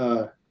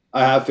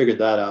I have figured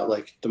that out.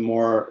 Like the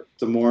more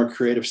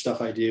creative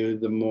stuff I do,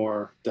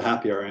 the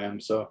happier I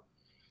am. So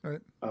right.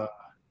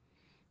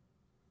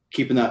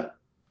 Keeping that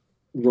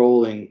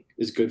rolling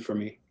is good for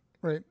me.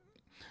 Right.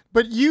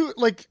 But you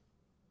like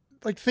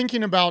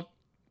thinking about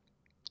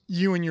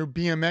you and your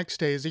BMX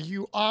days,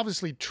 you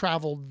obviously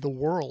traveled the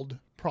world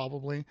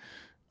probably.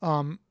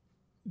 Do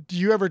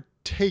you ever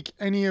take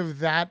any of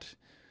that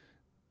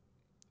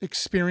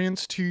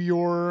experience to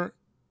your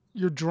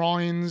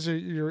drawings or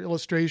your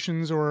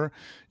illustrations or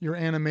your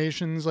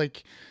animations,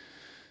 like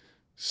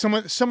some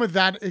of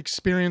that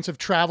experience of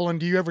travel? And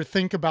do you ever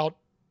think about,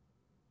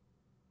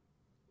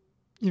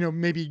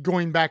 maybe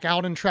going back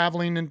out and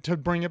traveling and to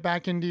bring it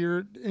back into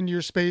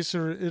your space,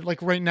 or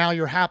like right now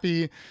you're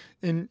happy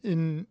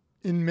in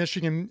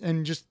Michigan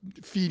and just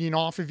feeding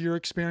off of your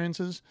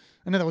experiences?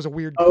 I know that was a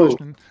weird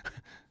question.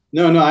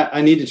 No,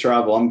 I need to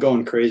travel. I'm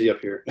going crazy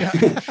up here.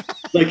 Yeah.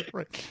 Like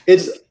right.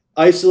 It's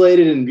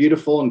isolated and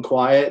beautiful and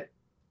quiet,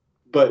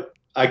 but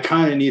I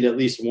kind of need at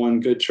least one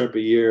good trip a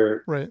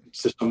year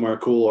to somewhere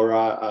cool, or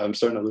I'm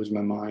starting to lose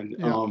my mind.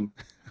 Yeah.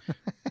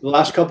 The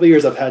last couple of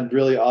years, I've had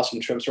really awesome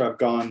trips where I've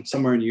gone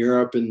somewhere in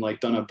Europe and like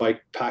done a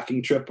bike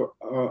packing trip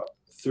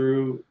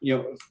through,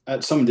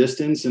 at some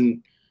distance.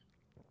 And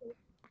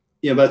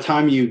by the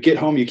time you get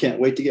home, you can't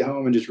wait to get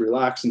home and just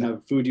relax and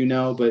have food,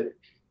 but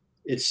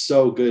it's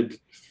so good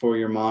for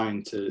your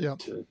mind to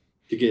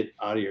get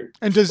out of your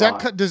And does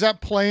that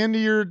play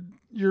into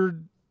your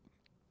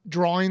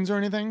drawings or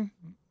anything?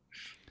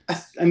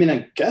 I mean,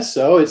 I guess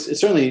so. It's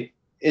certainly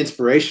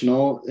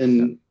inspirational,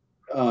 and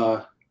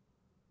I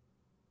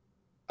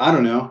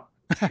don't know.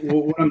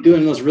 When I'm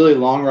doing those really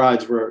long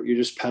rides where you're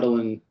just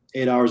pedaling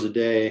 8 hours a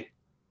day,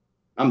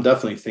 I'm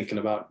definitely thinking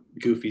about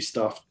goofy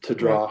stuff to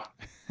draw.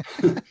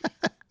 Right.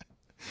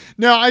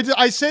 No,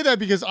 I say that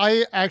because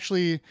I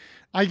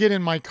get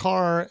in my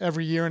car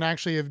every year, and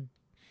actually have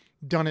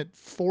done it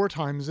 4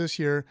 times this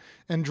year,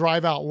 and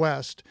drive out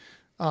west.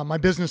 My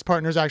business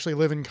partners actually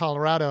live in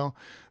Colorado,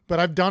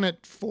 but I've done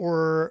it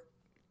for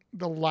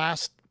the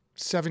last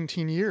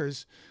 17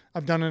 years.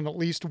 I've done it at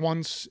least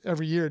once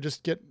every year.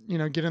 Just get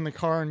in the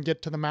car and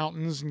get to the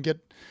mountains and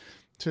get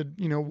to,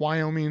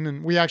 Wyoming.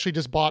 And we actually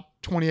just bought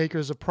 20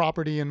 acres of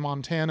property in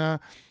Montana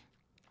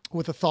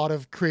with the thought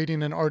of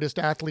creating an artist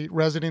athlete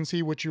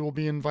residency, which you will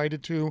be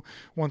invited to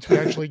once we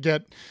actually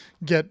get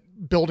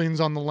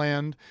buildings on the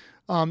land.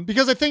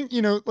 Because I think,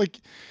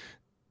 like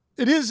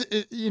it is,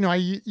 I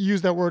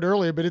used that word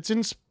earlier, but it's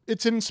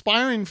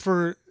inspiring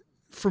for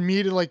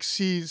me to like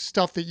see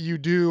stuff that you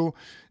do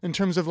in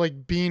terms of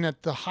like being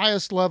at the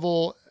highest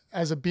level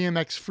as a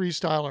BMX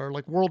freestyler,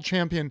 like world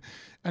champion,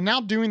 and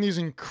now doing these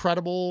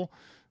incredible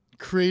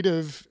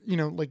creative,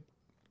 like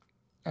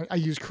I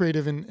use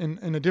creative in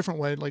a different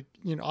way. Like,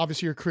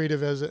 obviously you're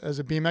creative as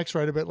a BMX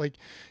rider, but like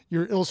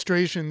your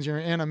illustrations, your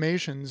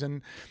animations,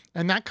 and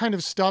that kind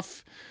of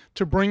stuff,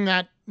 to bring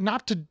that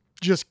not to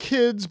just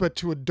kids, but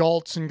to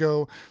adults, and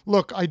go,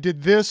 look, I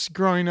did this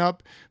growing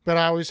up, but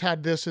I always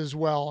had this as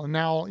well. And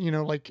now,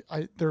 like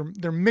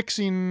they're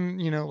mixing,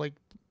 like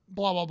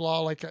blah, blah, blah.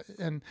 Like,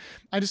 and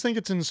I just think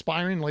it's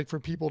inspiring, like for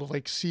people to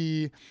like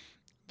see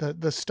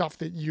the stuff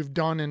that you've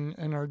done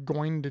and are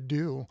going to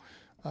do.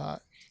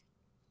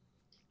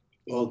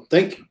 Well,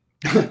 thank you.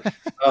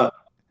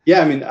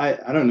 Yeah, I mean,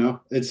 I don't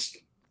know.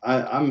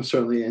 I'm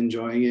certainly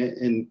enjoying it.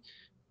 And,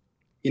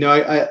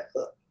 I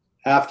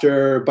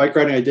after bike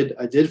riding,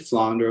 I did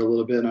flounder a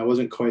little bit, and I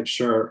wasn't quite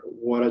sure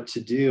what to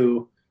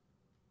do.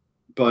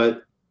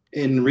 But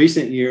in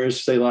recent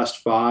years, say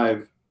last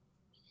 5,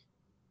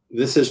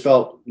 this has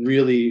felt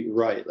really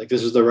right. Like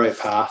this is the right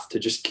path to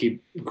just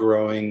keep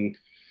growing.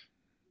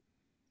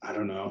 I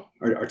don't know,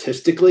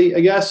 artistically, I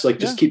guess, like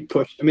just keep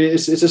pushing. I mean,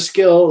 it's a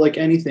skill like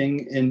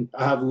anything, and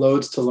I have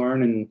loads to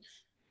learn. And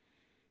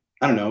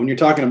I don't know, when you're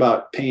talking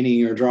about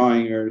painting or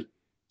drawing or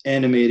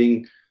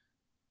animating,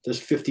 there's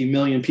 50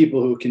 million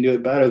people who can do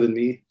it better than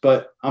me,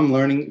 but I'm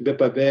learning bit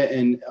by bit.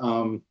 And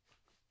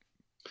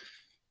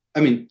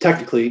I mean,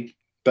 technically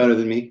better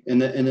than me.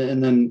 And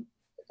then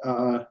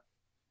I'm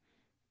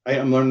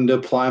learning to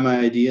apply my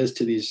ideas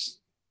to these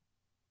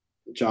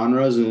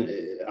genres, and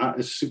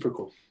it's super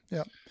cool.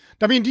 Yeah.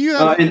 I mean, do you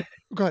have,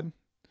 go ahead.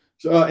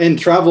 So, and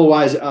travel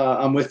wise,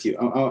 I'm with you.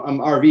 I'm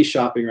RV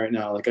shopping right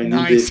now. Like I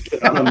need to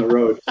get out on the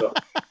road. So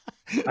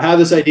I have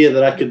this idea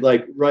that I could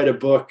like write a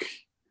book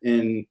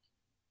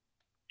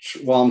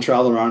while I'm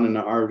traveling around in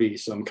an RV.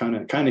 So I'm kind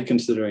of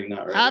considering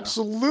that right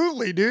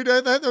Absolutely, now. Dude.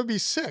 That would be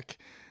sick.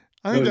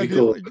 I think that'd be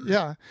cool.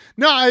 Yeah.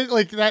 No, I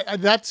like that.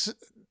 That's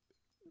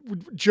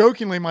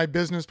jokingly my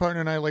business partner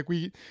and I, like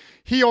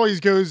he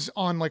always goes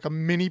on like a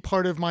mini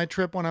part of my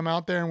trip when I'm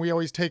out there, and we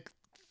always take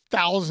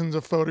thousands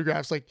of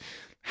photographs. Like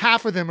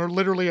half of them are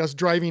literally us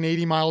driving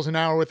 80 miles an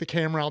hour with the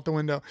camera out the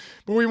window.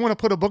 But we want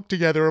to put a book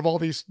together of all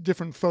these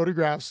different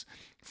photographs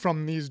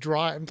from these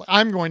drives.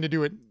 I'm going to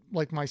do it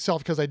like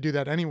myself because I do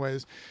that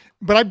anyways.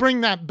 But I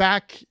bring that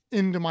back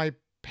into my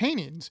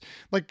paintings.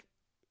 Like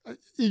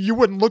you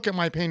wouldn't look at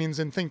my paintings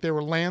and think they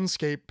were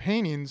landscape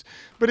paintings,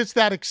 but it's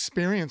that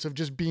experience of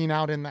just being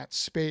out in that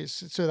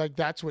space. So like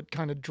that's what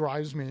kind of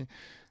drives me,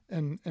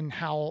 and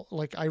how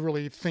like I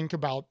really think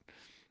about,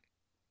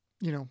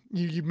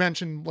 you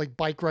mentioned like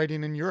bike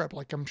riding in Europe.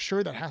 Like I'm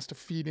sure that has to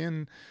feed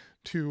in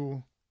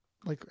to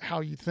like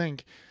how you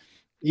think.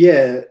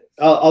 Yeah.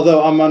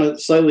 Although I'm on a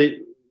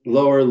slightly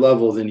lower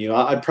level than you.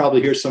 I'd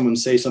probably hear someone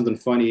say something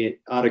funny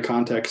out of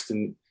context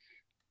and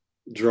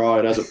draw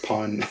it as a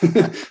pun.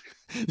 Yeah,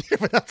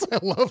 but I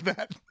love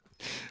that.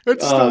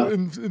 It's still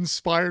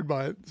inspired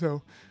by it.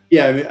 So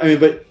yeah, I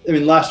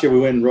mean, last year we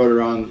went and rode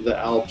around the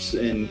Alps,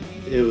 and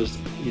it was,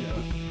 you know,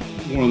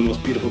 one of the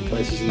most beautiful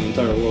places in the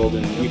entire world,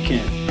 and you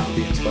can't not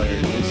be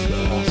inspired. It's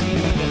awesome.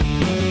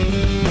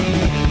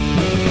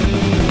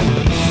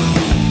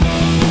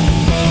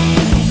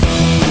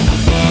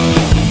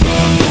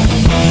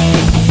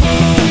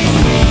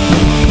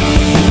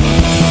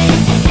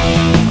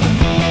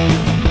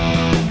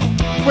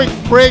 Quick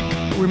break.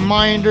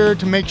 Reminder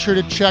to make sure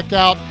to check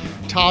out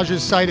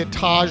Taj's site at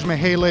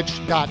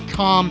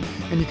tajmihelich.com,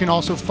 and you can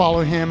also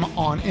follow him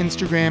on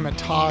Instagram at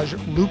Taj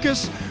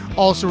Lucas.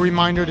 Also, a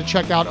reminder to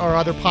check out our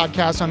other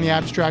podcasts on the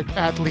Abstract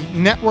Athlete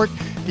Network,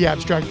 The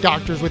Abstract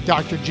Doctors with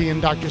Dr. G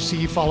and Dr.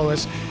 C. Follow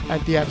us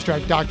at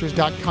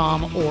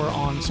theabstractdoctors.com or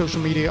on social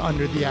media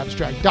under The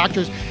Abstract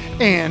Doctors,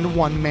 and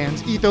One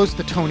Man's Ethos,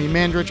 the Tony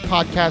Mandrich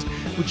podcast,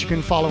 which you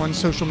can follow on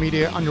social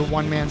media under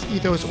One Man's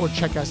Ethos, or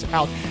check us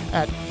out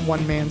at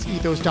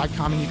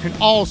onemansethos.com. And you can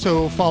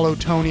also follow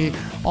Tony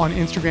on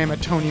Instagram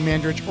at Tony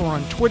Mandrich or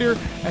on Twitter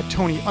at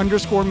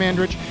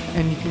Tony_Mandrich.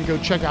 And you can go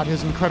check out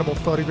his incredible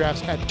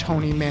photographs at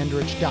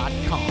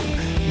tonymandrich.com.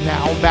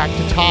 Now back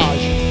to Taj.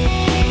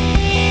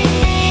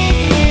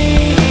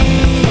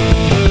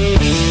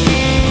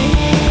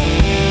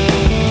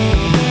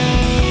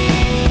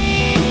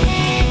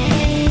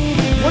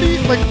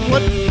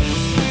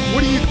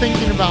 What are you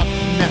thinking about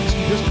next?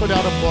 You just put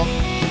out a book.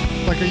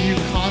 Like, are you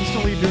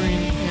constantly doing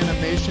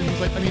animations?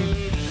 Like, I mean,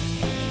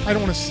 I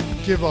don't want to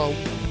give a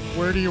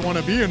where do you want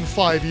to be in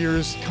 5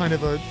 years kind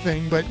of a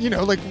thing, but you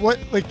know, like what,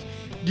 like,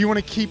 do you want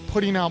to keep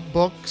putting out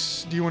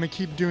books? Do you want to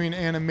keep doing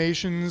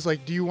animations?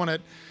 Like, do you want to,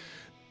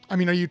 I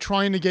mean, are you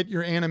trying to get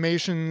your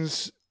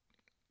animations,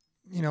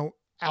 you know,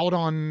 out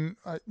on,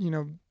 you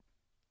know?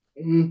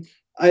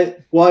 I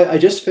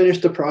just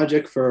finished a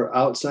project for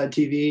Outside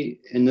TV,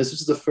 and this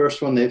is the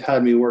first one they've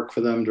had me work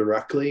for them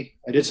directly.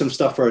 I did some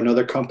stuff for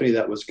another company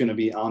that was going to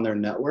be on their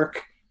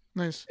network.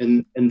 Nice.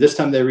 And this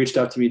time they reached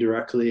out to me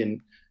directly,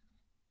 and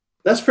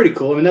that's pretty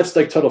cool. I mean, that's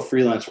like total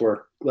freelance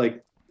work.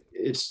 Like,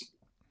 it's,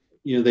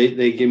 you know,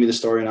 they give me the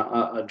story and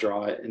I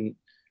draw it, and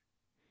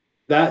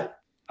that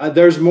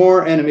there's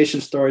more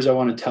animation stories I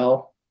want to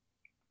tell.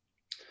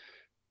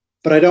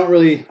 But I don't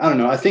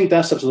know. I think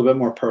that stuff's a little bit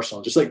more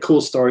personal, just like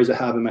cool stories I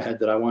have in my head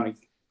that I want to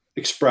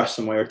express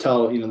some way or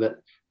tell, you know, that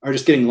are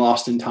just getting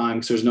lost in time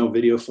because there's no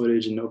video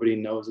footage and nobody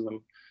knows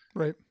them.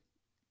 Right.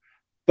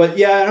 But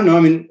yeah, I don't know. I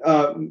mean,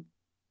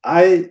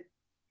 I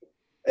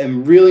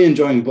am really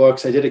enjoying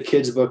books. I did a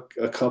kid's book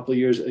a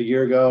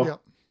year ago.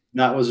 Yep.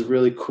 That was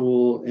really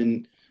cool.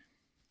 And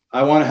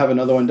I want to have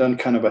another one done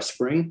kind of by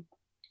spring.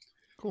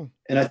 Cool.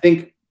 And I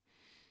think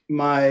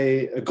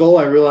my goal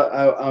I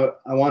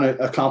want to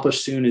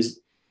accomplish soon is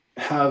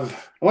I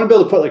want to be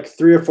able to put like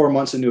 3 or 4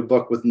 months into a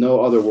book with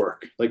no other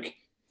work, like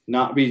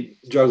not be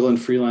juggling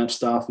freelance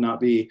stuff, not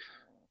be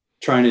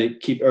trying to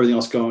keep everything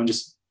else going,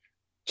 just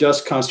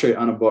concentrate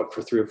on a book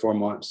for 3 or 4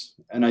 months.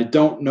 And I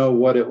don't know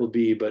what it will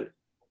be, but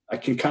I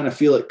can kind of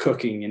feel it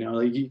cooking, you know,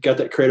 like you got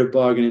that creative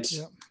bug and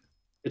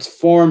it's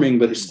forming,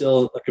 but it's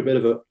still like a bit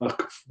of a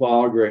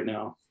fog right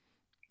now.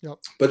 Yep.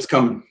 But it's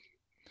coming.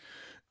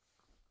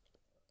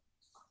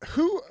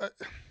 Who,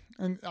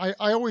 and I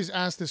always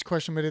ask this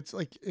question, but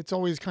it's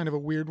always kind of a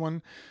weird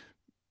one.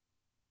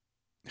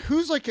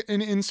 Who's like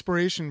an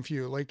inspiration for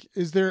you? Like,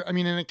 is there, I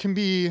mean, and it can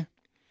be,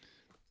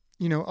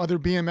 you know, other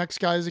BMX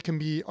guys, it can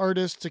be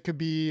artists, it could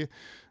be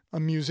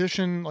a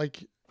musician.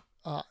 Like,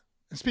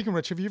 speaking of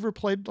which, have you ever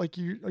played, like,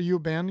 are you a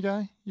band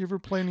guy? You ever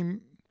play any?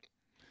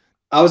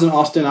 I was in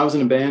Austin. I was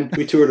in a band.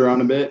 We toured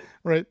around a bit.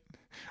 Right.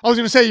 I was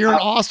going to say, you're in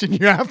Austin.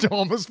 You have to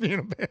almost be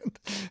in a band.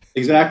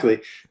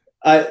 Exactly.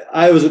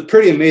 I was a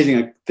pretty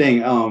amazing thing.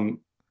 We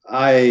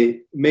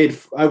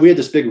had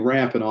this big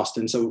ramp in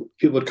Austin, so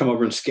people would come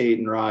over and skate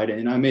and ride.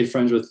 And I made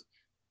friends with,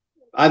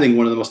 I think,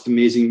 one of the most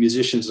amazing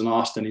musicians in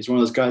Austin. He's one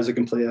of those guys that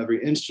can play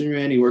every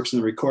instrument. He works in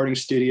the recording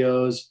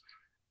studios,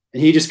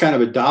 and he just kind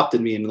of adopted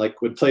me and like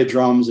would play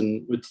drums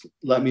and would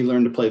let me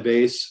learn to play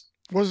bass.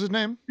 What was his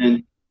name?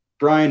 And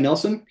Brian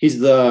Nelson. He's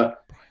the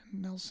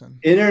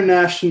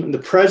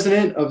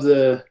president of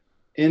the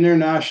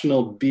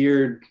International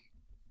Beard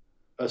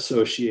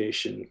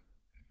Association.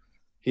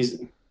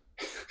 He's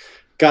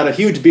got a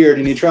huge beard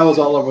and he travels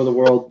all over the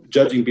world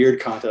judging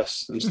beard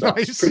contests and stuff.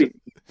 Nice. It's pretty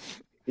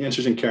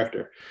interesting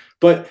character.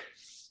 But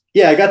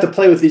yeah, I got to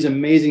play with these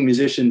amazing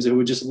musicians who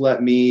would just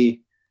let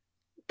me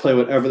play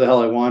whatever the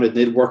hell I wanted.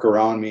 They'd work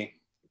around me.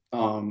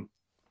 Our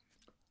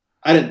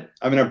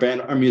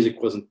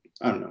music wasn't,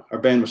 I don't know, our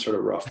band was sort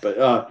of rough,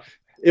 but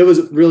it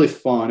was really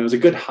fun. It was a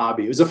good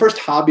hobby. It was the first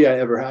hobby I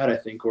ever had, I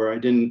think, where I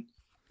didn't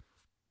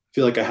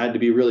feel like I had to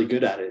be really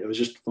good at it. It was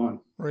just fun.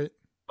 Right.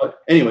 But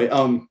anyway,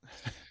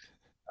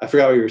 I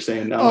forgot what you were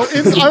saying now.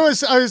 I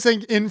was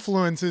saying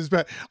influences,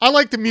 but I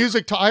like the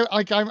music.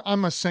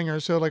 I'm a singer,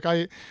 so like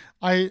I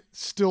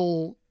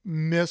still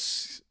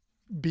miss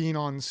being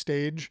on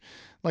stage,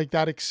 like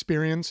that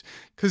experience.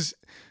 Because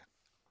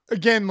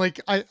again, like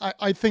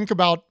I think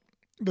about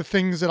the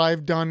things that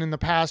I've done in the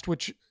past,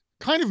 which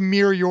kind of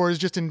mirror yours,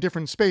 just in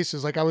different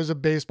spaces. Like I was a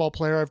baseball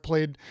player. I've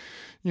played,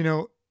 you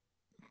know,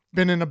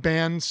 been in a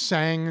band,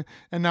 sang,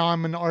 and now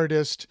I'm an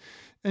artist.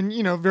 And,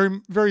 you know,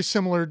 very, very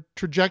similar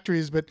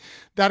trajectories, but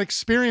that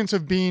experience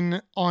of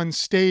being on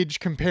stage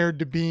compared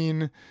to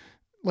being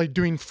like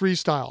doing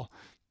freestyle,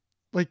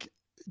 like,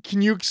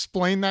 can you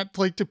explain that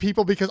like to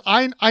people? Because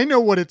I know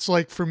what it's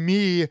like for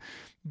me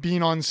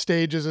being on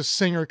stage as a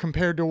singer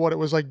compared to what it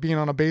was like being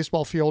on a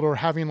baseball field or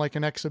having like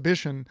an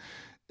exhibition.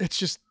 It's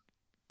just,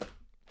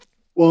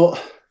 Well,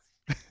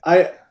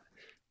 okay.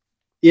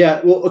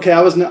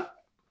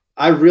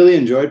 I really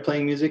enjoyed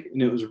playing music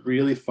and it was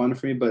really fun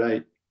for me,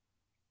 but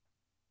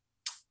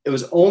it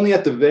was only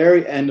at the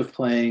very end of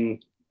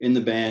playing in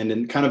the band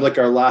and kind of like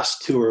our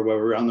last tour where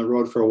we were on the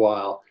road for a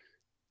while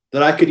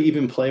that I could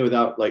even play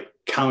without like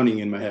counting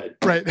in my head.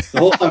 right. The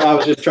whole time I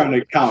was just trying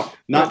to count,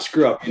 not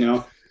screw up, you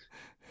know?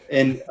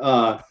 And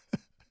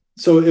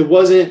so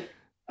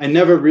I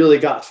never really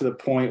got to the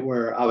point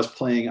where I was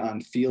playing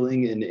on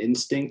feeling and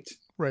instinct.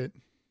 Right.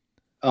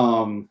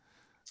 I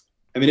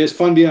mean, it was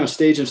fun being on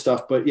stage and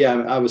stuff, but yeah,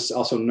 I was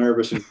also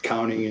nervous and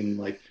counting and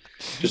like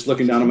just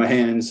looking down at my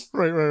hands.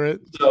 Right.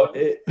 So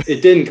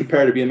it didn't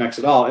compare to BMX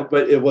at all,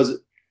 but it was a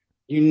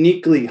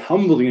uniquely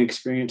humbling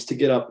experience to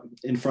get up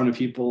in front of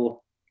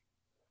people.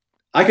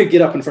 I could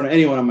get up in front of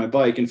anyone on my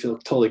bike and feel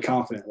totally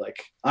confident. Like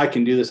I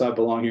can do this. I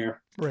belong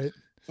here. Right.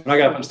 When I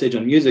got up on stage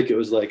on music, it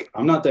was like,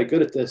 I'm not that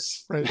good at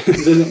this. Right.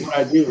 This isn't what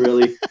I do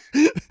really.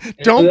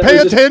 Don't pay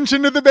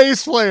attention to the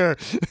bass player.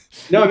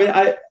 No, I mean,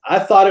 I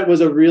thought it was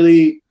a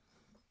really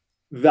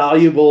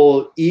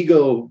valuable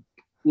ego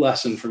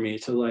lesson for me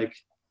to like,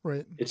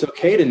 right. It's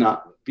okay to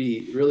not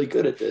be really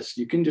good at this.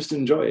 You can just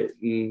enjoy it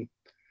and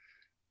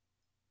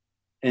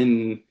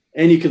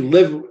you can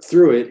live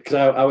through it. Cause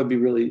I would be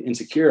really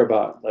insecure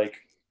about like,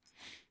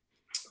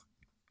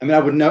 I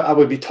mean, I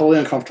would be totally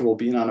uncomfortable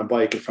being on a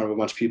bike in front of a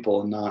bunch of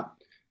people and not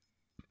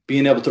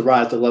being able to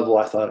ride at the level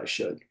I thought I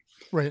should.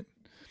 Right.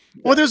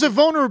 Well, there's a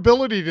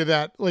vulnerability to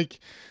that, like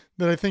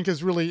that I think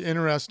is really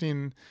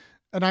interesting.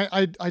 And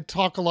I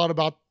talk a lot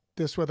about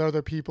this with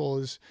other people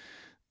is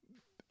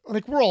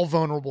like, we're all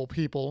vulnerable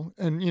people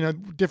and, you know,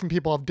 different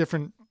people have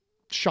different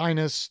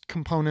shyness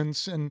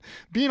components, and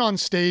being on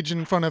stage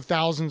in front of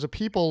thousands of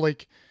people,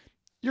 like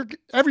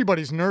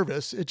everybody's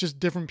nervous. It's just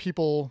different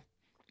people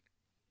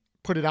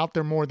put it out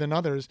there more than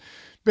others.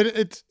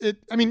 But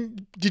I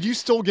mean, did you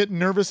still get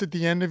nervous at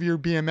the end of your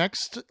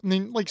BMX? I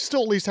mean, like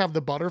still at least have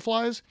the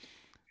butterflies?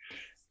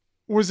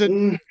 Was it?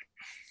 In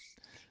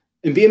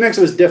BMX,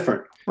 it was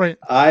different. Right.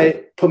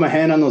 I put my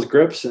hand on those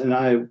grips and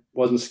I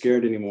wasn't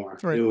scared anymore.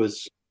 Right. It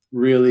was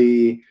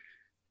really,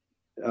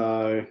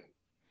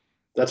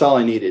 that's all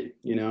I needed,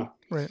 you know?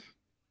 Right.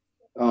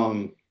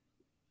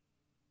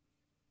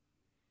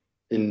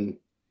 And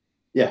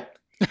yeah,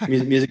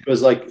 music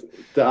was like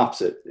the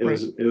opposite. It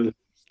was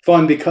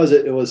fun because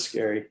it was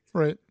scary.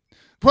 Right.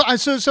 Well,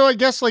 so I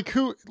guess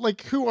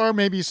who are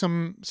maybe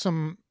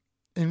some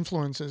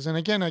influences, and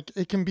again,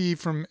 it can be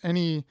from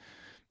any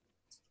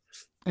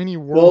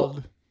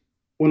world.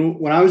 Well,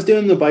 when I was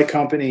doing the bike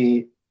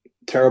company,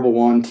 Terrible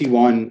One,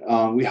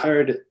 T1, we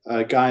hired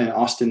a guy in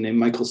Austin named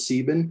Michael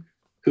Sieben,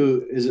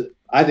 who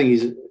I think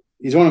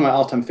he's one of my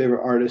all-time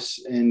favorite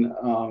artists. And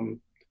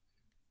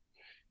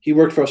he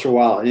worked for us for a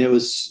while and it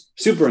was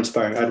super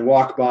inspiring. I'd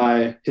walk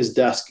by his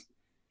desk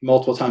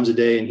multiple times a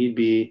day and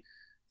we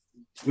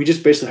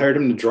just basically hired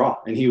him to draw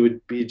and he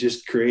would be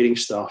just creating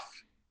stuff.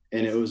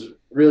 And it was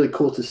really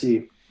cool to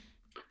see.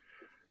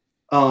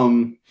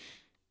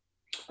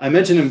 I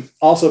mentioned him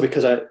also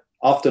because I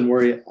often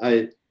worry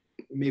I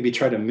maybe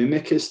try to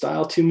mimic his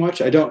style too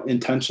much. I don't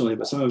intentionally,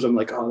 but sometimes I'm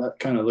like, oh, that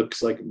kind of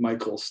looks like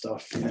Michael's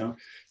stuff, you know?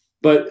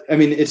 But I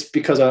mean, it's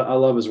because I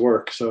love his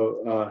work.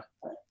 So,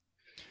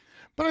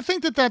 but I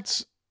think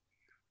that's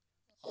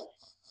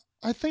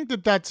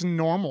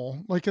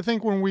normal. Like, I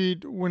think when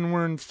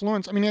we're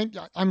influenced, I mean,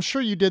 I'm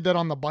sure you did that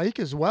on the bike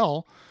as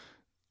well.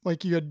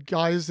 Like you had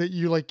guys that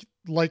you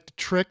liked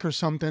trick or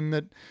something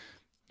that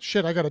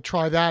shit, I got to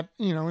try that,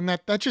 you know, and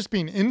that's just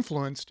being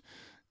influenced.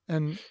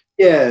 And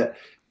yeah.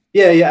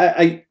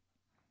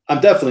 I'm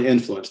definitely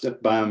influenced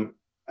by him.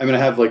 I mean, I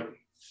have like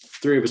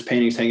 3 of his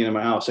paintings hanging in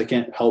my house. I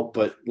can't help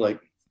but like,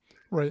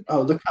 right.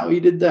 Oh, look how he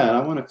did that. I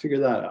want to figure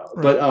that out.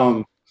 Right.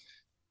 But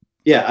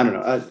yeah, I don't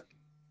know.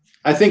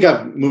 I think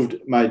I've moved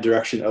my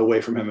direction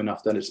away from him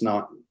enough that it's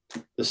not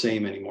the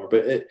same anymore.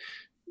 But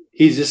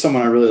he's just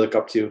someone I really look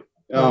up to.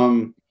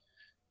 Right.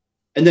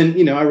 And then,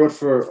 you know, I wrote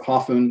for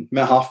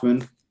Matt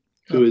Hoffman,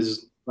 who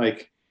is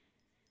like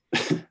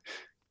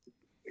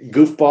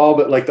goofball,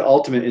 but like the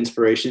ultimate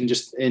inspiration,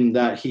 just in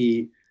that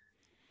he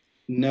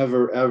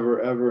never, ever,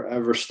 ever,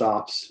 ever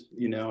stops.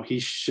 You know, he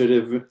should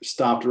have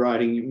stopped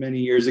riding many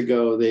years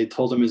ago. They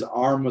told him his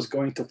arm was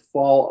going to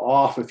fall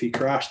off if he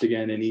crashed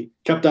again, and he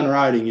kept on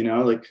riding, you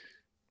know, like,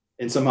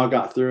 and somehow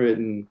got through it,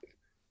 and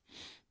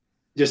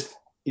just,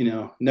 you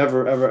know,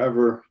 never, ever,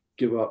 ever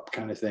give up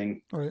kind of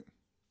thing. Right.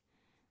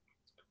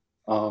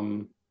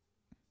 Um,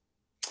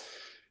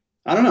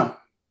 I don't know.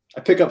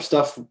 I pick up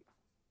stuff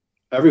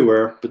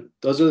everywhere, but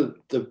those are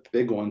the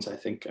big ones I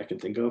think I can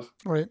think of.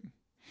 Right.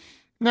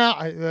 No,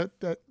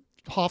 that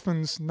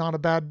Hoffman's not a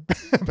bad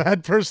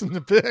bad person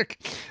to pick.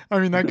 I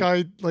mean, that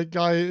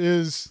guy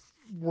is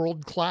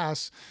world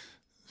class.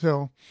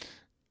 So,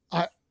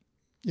 I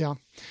yeah.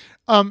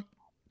 Um.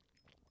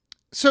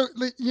 So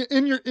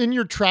in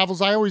your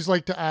travels, I always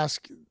like to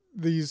ask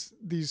these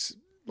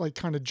like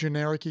kind of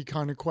generic-y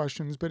kind of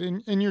questions. But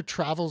in your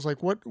travels,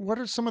 like what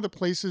are some of the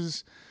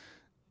places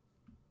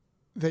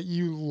that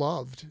you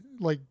loved,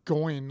 like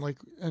going, like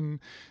and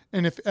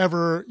if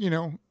ever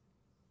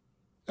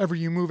ever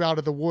you move out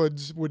of the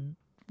woods, would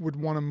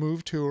want to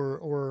move to,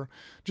 or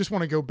just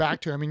want to go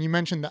back to? I mean, you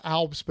mentioned the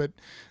Alps, but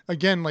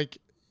again, like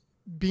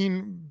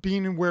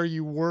being where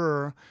you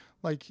were,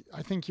 like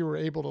I think you were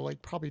able to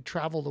like probably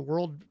travel the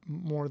world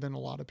more than a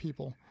lot of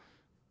people.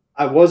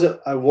 I was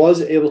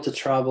able to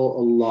travel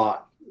a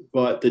lot,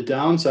 but the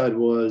downside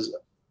was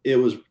it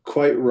was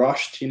quite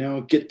rushed.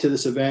 Get to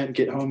this event,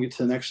 get home, get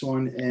to the next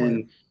one, and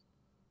Right.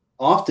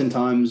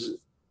 oftentimes,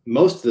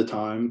 most of the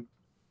time,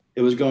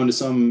 it was going to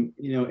some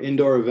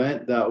indoor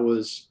event that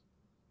was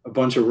a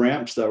bunch of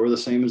ramps that were the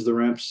same as the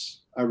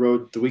ramps I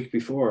rode the week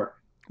before.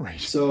 Right.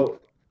 So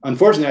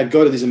unfortunately, I'd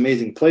go to these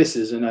amazing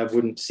places and I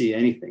wouldn't see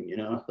anything.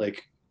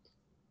 Like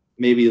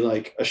maybe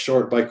like a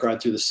short bike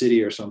ride through the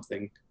city or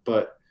something.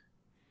 But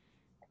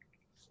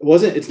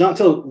it's not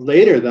until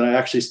later that I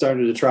actually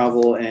started to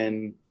travel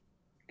and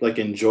like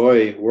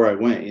enjoy where I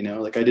went.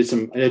 Like I did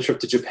a trip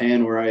to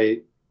Japan where I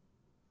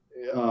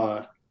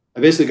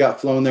basically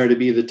got flown there to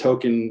be the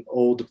token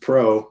old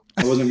pro.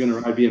 I wasn't going to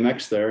ride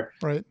BMX there.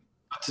 Right.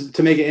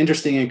 To make it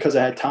interesting, and because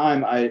I had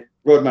time, I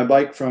rode my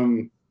bike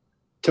from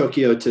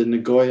Tokyo to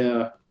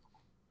Nagoya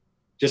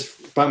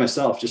just by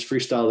myself, just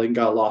freestyling, and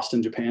got lost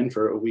in Japan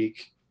for a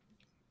week.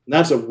 And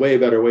that's a way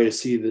better way to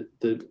see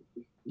the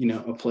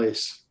a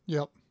place.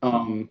 Yep.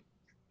 But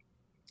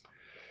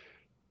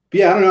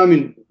yeah, I don't know. I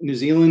mean, New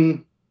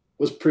Zealand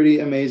was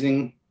pretty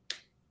amazing.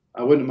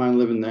 I wouldn't mind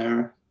living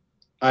there.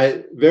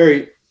 I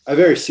very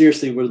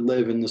seriously would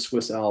live in the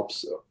Swiss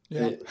Alps.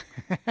 Yeah.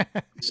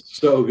 It's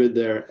so good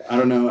there. I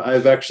don't know.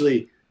 I've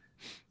actually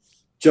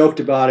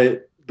joked about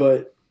it,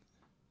 but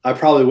I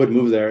probably would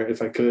move there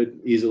if I could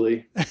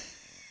easily.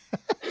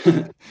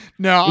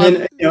 No.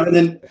 And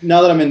then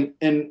now that I'm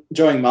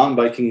enjoying mountain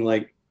biking,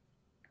 like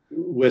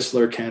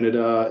Whistler,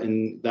 Canada,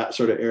 and that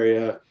sort of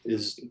area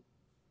is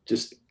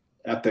just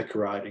epic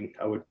riding.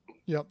 I would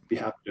be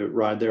happy to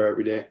ride there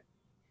every day.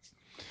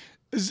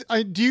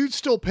 Do you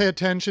still pay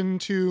attention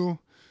to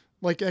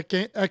like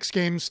X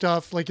Games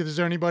stuff? Like, is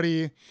there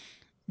anybody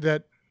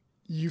that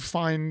you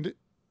find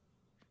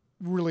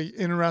really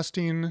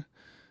interesting?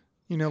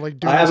 Like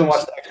doing I haven't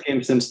watched X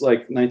Games since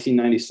like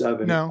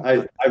 1997. No,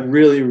 I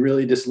really,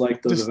 really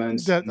dislike those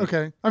events.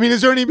 Okay. I mean,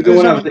 is there any? Even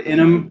when I was in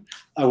them,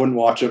 I wouldn't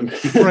watch them.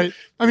 Right.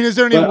 I mean, is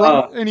there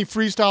any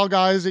freestyle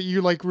guys that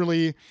you like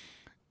really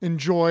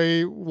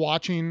enjoy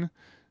watching?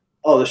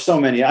 Oh, there's so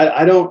many.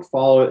 I don't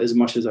follow it as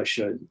much as I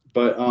should.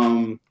 But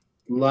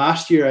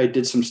last year I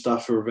did some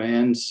stuff for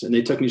Vans, and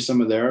they took me to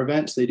some of their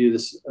events. They do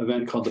this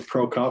event called the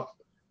Pro Cup,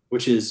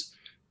 which is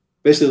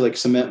basically like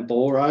cement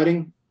bowl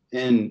riding.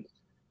 And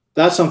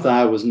that's something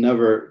I was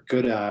never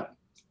good at.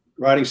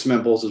 Riding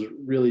cement bowls is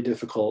really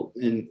difficult.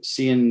 And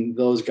seeing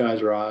those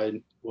guys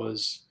ride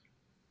was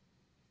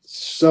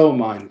so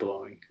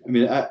mind-blowing. I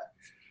mean,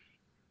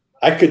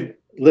 I could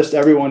list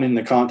everyone in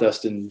the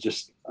contest and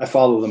just I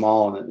follow them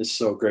all, and it's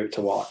so great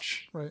to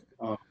watch. Right.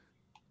 Well,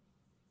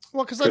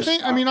 because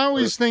I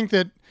always think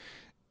that,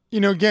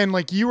 again,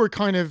 like you were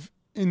kind of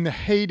in the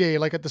heyday,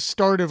 like at the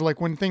start of like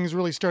when things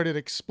really started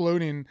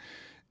exploding,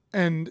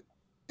 and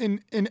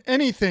in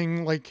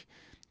anything like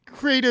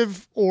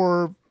creative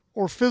or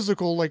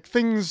physical, like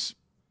things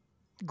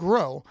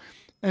grow,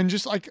 and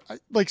just like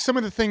some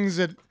of the things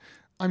that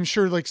I'm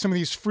sure like some of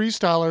these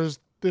freestylers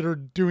that are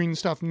doing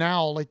stuff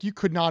now, like you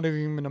could not have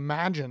even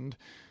imagined,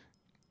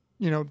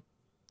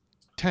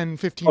 10,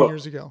 15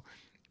 years ago.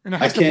 And it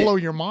has to blow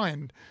your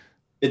mind.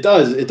 It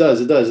does.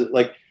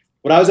 Like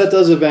when I was at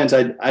those events,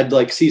 I'd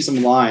like see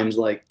some lines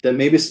like that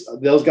maybe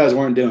those guys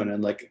weren't doing.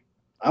 And like,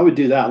 I would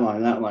do that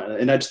line.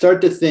 And I'd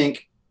start to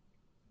think,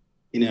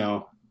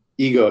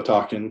 ego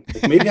talking,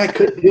 like maybe I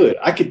could do it.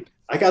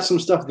 I got some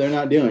stuff they're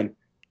not doing.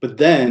 But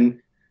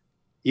then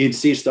you'd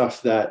see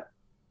stuff that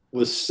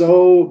was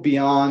so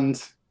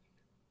beyond,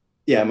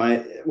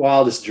 my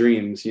wildest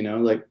dreams,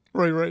 like.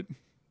 Right.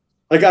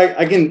 Like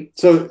I can,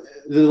 so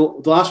the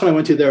last one I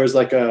went to, there was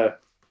like a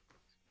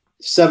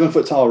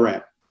 7-foot tall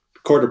ramp,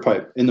 quarter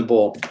pipe in the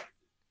bowl.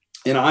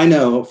 And I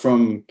know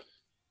from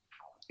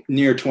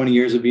near 20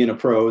 years of being a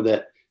pro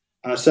that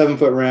on a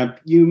 7-foot ramp,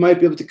 you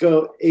might be able to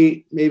go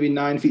 8, maybe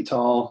 9 feet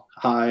tall,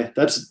 high.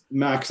 That's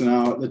maxing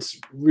out.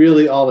 That's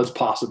really all that's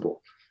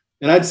possible.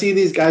 And I'd see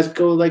these guys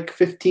go like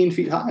 15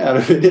 feet high out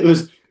of it. It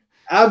was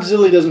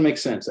absolutely doesn't make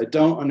sense. I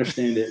don't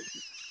understand it.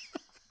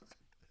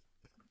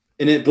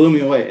 And it blew me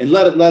away, and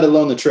let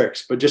alone the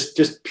tricks, but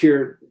just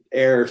pure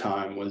air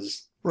time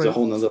was a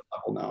whole nother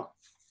level now.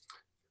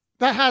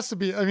 that has to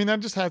be, I mean, that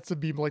just has to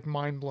be like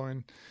mind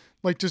blowing.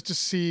 Like just to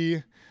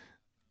see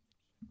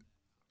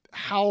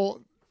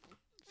how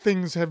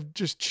things have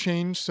just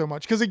changed so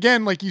much. Cause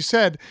again, like you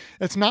said,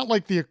 it's not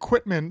like the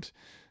equipment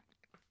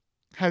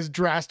has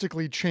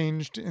drastically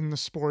changed in the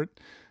sport.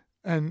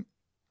 And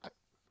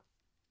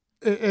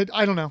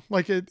I don't know,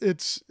 like it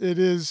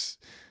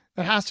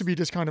has to be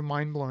just kind of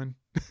mind blowing.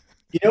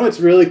 You know what's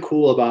really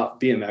cool about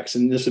BMX,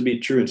 and this would be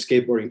true in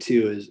skateboarding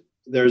too, is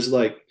there's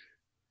like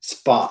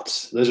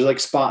spots. There's like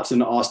spots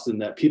in Austin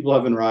that people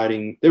have been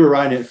riding. They were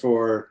riding it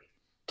for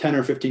 10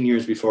 or 15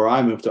 years before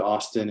I moved to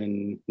Austin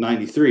in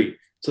 93.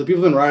 So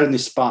people have been riding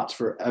these spots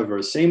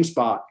forever. Same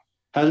spot,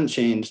 hasn't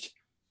changed.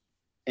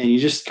 And you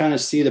just kind of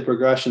see the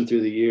progression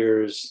through the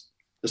years,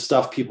 the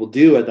stuff people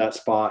do at that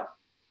spot.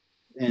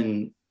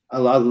 And I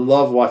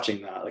love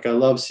watching that. Like I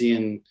love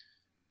seeing,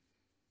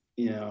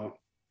 you know,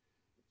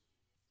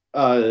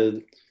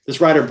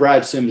 this rider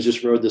Brad Sims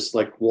just rode this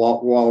like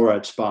wall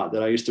ride spot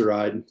that I used to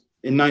ride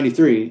in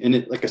 93. And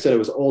it, like I said, it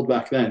was old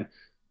back then.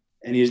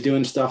 And he's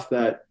doing stuff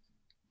that,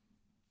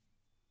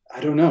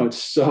 I don't know,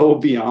 it's so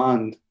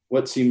beyond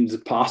what seems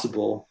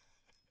possible.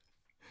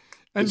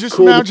 And It's just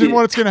cool imagine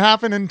what it's going to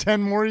happen in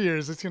 10 more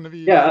years. It's going to be.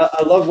 Yeah,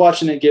 I love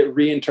watching it get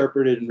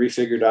reinterpreted and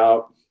refigured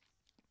out.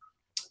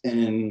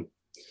 And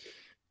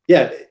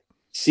yeah,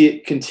 see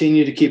it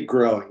continue to keep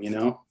growing, you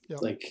know?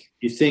 Yep. Like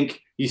you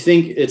think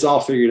it's all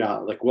figured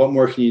out. Like what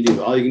more can you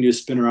do? All you can do is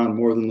spin around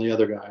more than the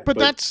other guy. But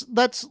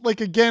that's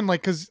like, again,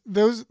 like, cause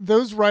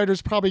those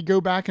riders probably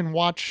go back and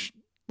watch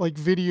like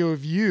video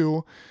of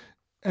you,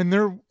 and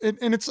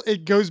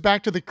it goes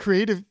back to the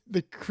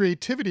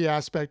creativity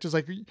aspect. Is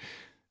like,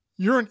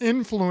 you're an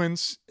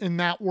influence in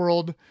that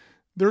world.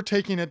 They're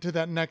taking it to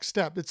that next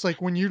step. It's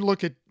like when you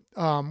look at,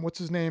 what's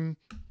his name?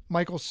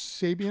 Michael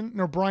Sabian?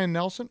 No, Brian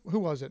Nelson. Who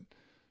was it?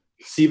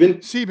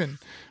 Sieben.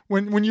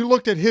 When you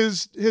looked at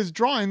his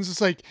drawings,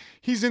 it's like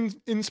he's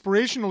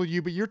inspirational to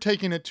you, but you're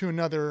taking it to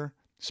another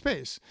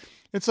space.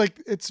 It's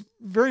like, it's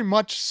very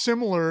much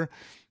similar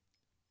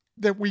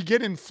that we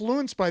get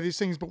influenced by these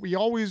things, but we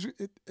always,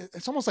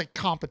 it's almost like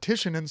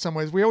competition in some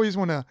ways. We always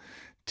want to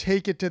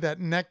take it to that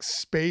next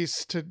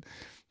space to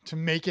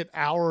make it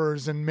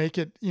ours and make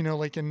it, you know,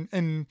 like,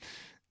 and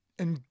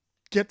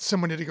get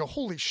somebody to go,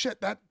 holy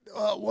shit, that,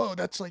 whoa,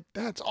 that's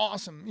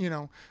awesome. You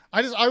know,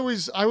 I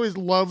always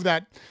love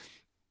that,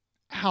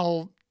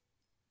 how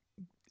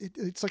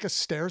it's like a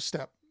stair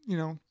step, you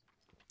know,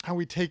 how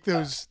we take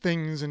those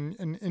things and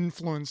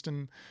influenced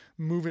and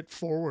move it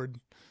forward.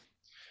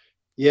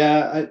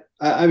 Yeah.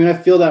 I mean, I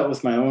feel that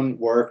with my own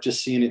work,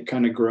 just seeing it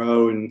kind of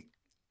grow, and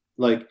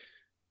like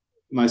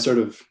my sort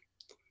of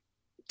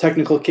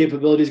technical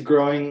capabilities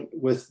growing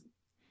with,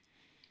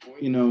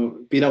 you know,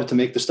 being able to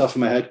make the stuff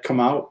in my head come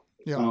out.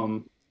 Yeah.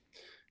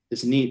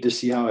 It's neat to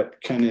see how it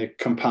kind of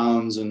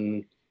compounds,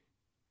 and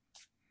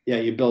yeah,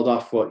 you build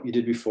off what you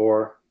did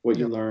before, what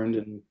you learned.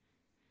 And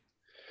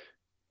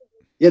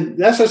yeah,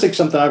 that's just like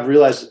something I've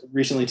realized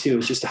recently too,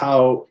 is just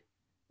how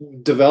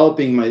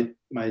developing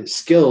my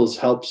skills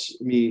helps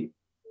me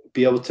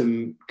be able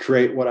to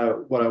create what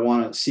I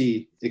want to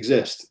see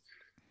exist.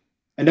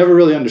 I never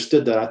really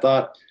understood that. I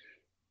thought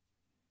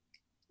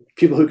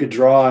people who could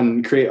draw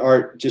and create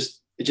art,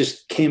 it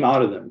just came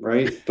out of them,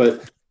 right?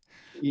 But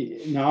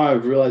now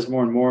I've realized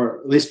more and more,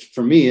 at least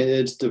for me,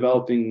 it's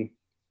developing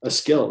a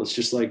skill. It's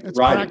just like it's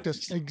riding.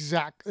 Practice.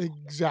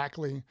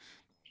 Exactly.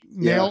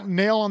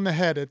 Nail on the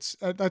head.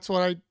 That's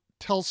what I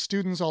tell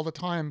students all the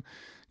time,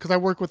 because I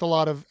work with a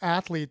lot of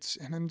athletes,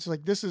 and it's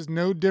like, this is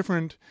no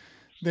different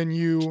than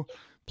you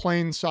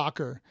playing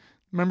soccer.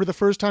 Remember the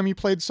first time you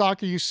played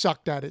soccer, you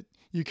sucked at it.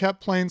 You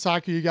kept playing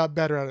soccer, you got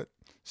better at it.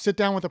 Sit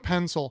down with a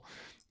pencil.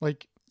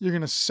 Like, you're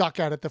going to suck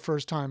at it the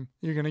first time.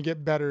 You're going to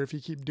get better if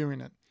you keep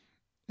doing it.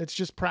 It's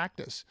just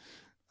practice.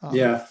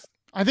 Yeah.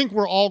 I think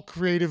we're all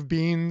creative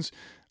beings.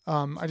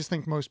 I just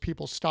think most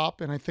people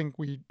stop, and I think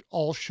we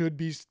all should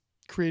be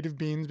creative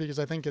beings, because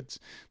I think it's,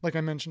 like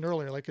I mentioned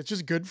earlier, like, it's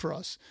just good for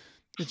us.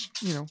 It's,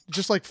 you know,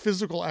 just like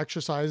physical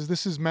exercise,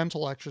 this is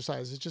mental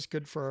exercise. It's just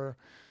good for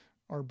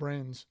our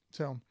brains.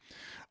 So,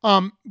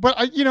 but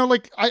I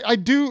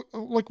do,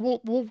 like,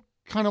 we'll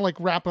kind of like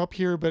wrap up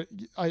here, but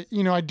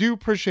I do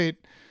appreciate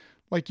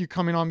like you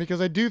coming on,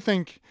 because I do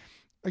think,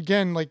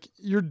 again, like,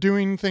 you're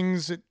doing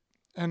things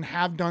and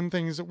have done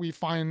things that we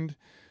find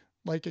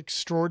like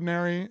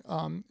extraordinary.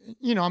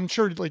 I'm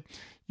sure like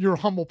you're a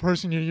humble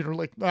person. You're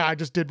like, I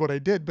just did what I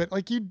did, but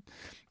like you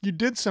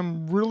did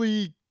some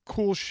really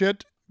cool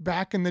shit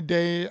back in the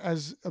day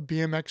as a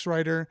BMX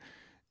rider,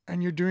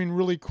 and you're doing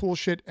really cool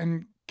shit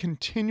and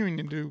continuing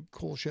to do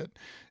cool shit.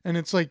 And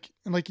it's like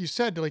you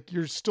said, like,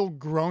 you're still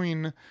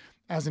growing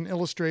as an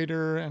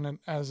illustrator and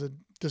as a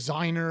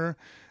designer.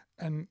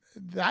 And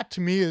that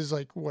to me is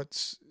like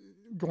what's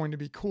going to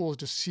be cool, is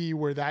to see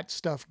where that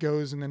stuff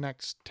goes in the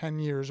next 10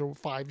 years or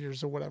 5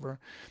 years or whatever.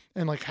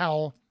 And like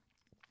how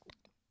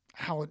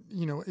it,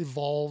 you know,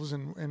 evolves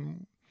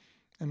and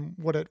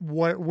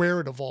where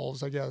it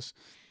evolves, I guess.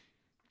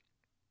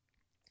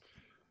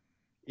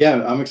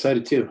 Yeah, I'm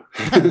excited too.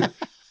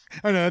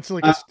 I know it's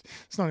like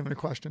it's not even a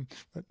question,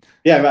 but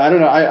yeah, but I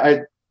don't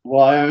know.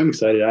 Well, I am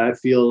excited. I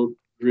feel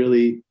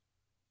really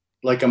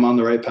like I'm on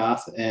the right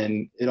path,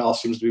 and it all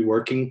seems to be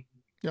working.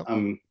 yep.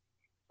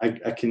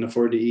 I can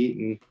afford to eat,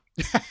 and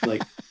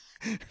like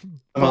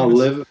I'm gonna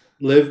Bonus.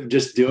 live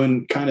just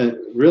doing kind of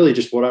really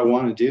just what I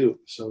want to do.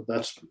 So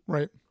that's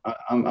Right.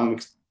 I'm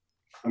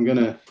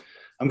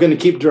gonna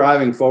keep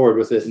driving forward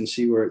with it and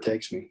see where it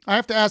takes me. I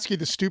have to ask you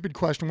the stupid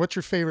question. What's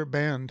your favorite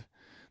band?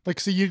 Like,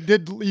 so you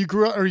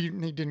grew up, or you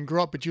didn't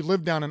grow up, but you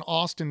lived down in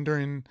Austin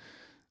during,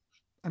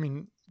 I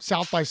mean,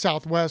 South by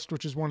Southwest,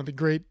 which is one of the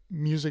great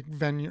music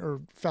venue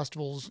or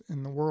festivals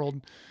in the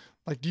world.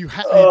 Like, do you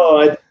have,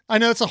 Oh, I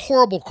know it's a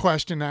horrible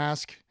question to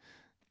ask.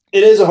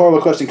 it is a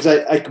horrible question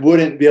because I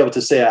wouldn't be able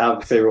to say I have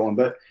a favorite one,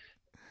 but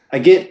I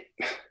get,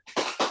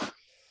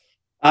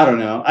 I don't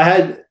know. I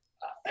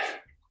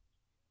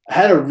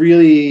had a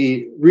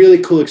really, really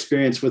cool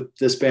experience with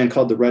this band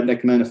called the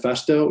Redneck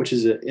Manifesto, which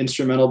is an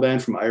instrumental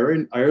band from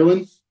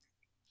Ireland.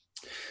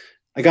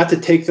 I got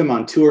to take them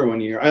on tour one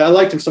year. I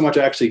liked them so much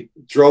I actually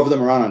drove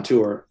them around on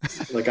tour,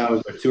 like I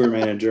was their tour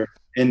manager.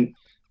 And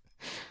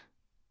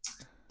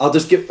I'll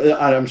just give.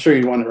 I'm sure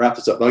you want to wrap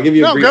this up, but I'll give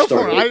you a brief Go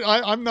story. for it.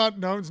 I'm not.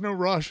 No, it's no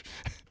rush.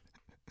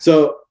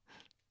 So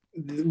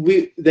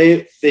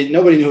they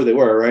nobody knew who they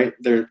were, right?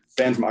 They're a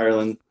band from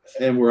Ireland,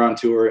 and we're on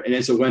tour, and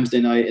it's a Wednesday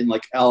night in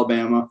like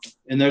Alabama,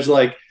 and there's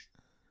like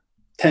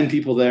 10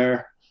 people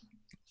there,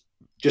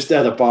 just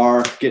at a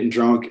bar getting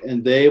drunk,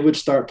 and they would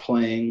start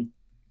playing,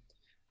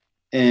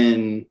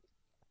 and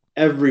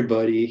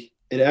everybody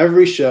at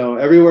every show,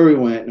 everywhere we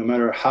went, no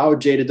matter how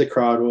jaded the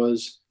crowd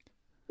was,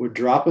 would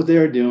drop what they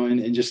were doing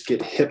and just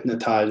get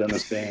hypnotized on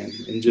this band.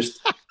 And just,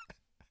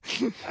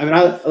 I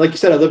mean, like you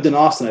said, I lived in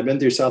Austin. I've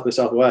been through South by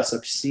Southwest.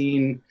 I've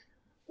seen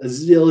a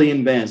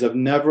zillion bands. I've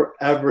never,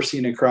 ever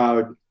seen a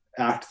crowd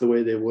act the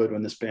way they would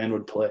when this band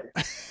would play.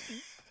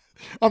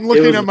 I'm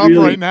looking them up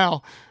right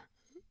now.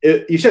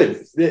 You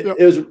should.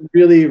 It was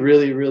really,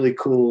 really, really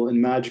cool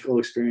and magical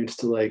experience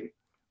to like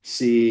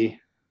see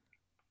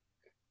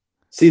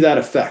that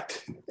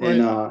effect. Right.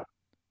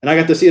 And I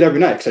got to see it every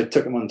night because I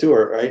took them on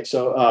tour, right?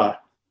 So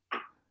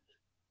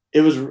it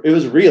was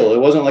real. It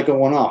wasn't like a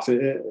one-off.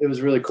 It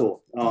was really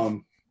cool.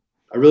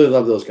 I really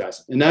love those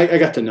guys, and I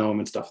got to know them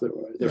and stuff.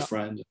 They're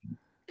friends.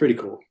 Pretty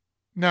cool.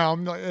 No,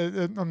 I'm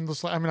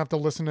gonna have to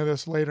listen to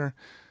this later.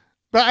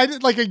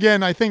 But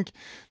again, I think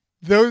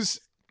those.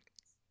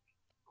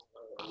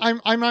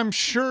 I'm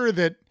sure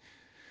that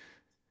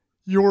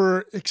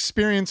your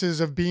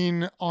experiences of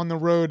being on the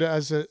road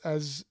as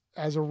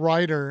a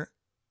writer,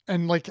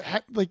 and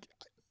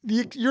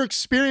your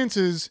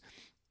experiences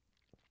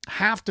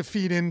have to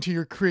feed into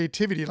your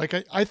creativity. Like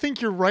I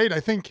think you're right. I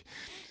think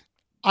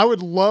I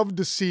would love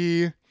to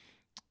see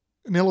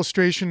an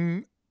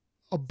illustration,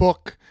 a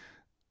book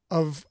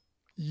of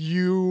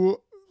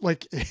you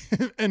like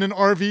in an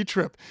RV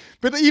trip.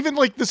 But even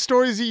like the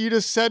stories that you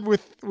just said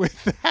with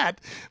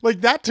that,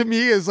 like that to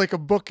me is like a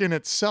book in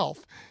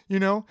itself, you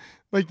know?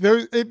 Like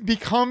it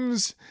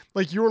becomes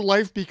like your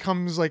life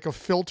becomes like a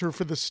filter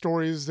for the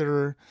stories that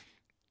are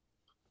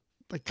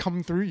like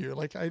come through you.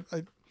 Like I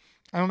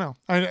don't know.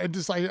 I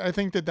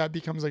think that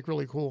becomes like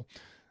really cool.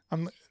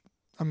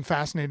 I'm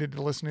fascinated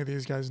to listen to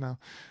these guys now.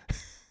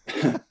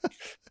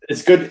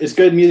 It's good. It's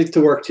good music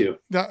to work to.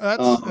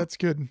 That's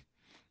good.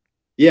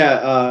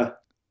 Yeah.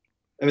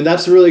 I mean,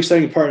 that's the really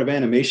exciting part of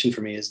animation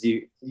for me is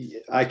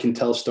I can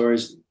tell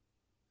stories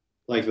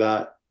like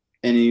that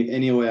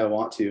any way I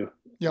want to.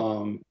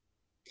 Yep.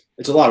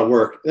 It's a lot of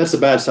work. That's the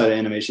bad side of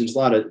animation. It's a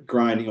lot of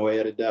grinding away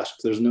at a desk.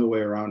 There's no way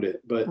around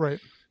it. But right.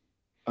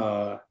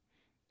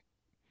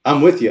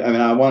 I'm with you. I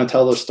mean, I want to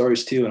tell those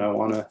stories too,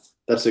 and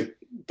that's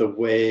the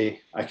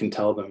way I can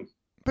tell them.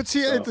 But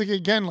see, it's like,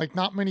 again, like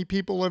not many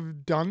people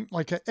have done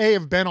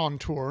have been on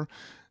tour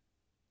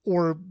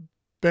or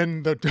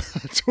been the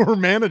tour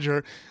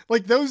manager.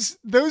 Like those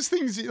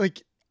things,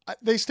 like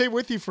they stay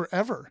with you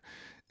forever.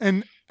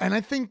 And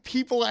I think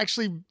people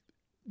actually,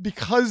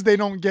 because they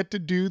don't get to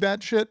do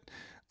that shit,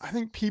 I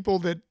think people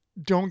that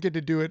don't get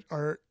to do it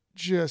are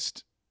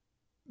just,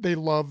 they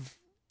love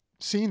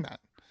seeing that,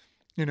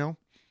 you know?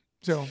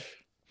 So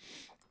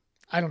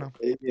I don't know.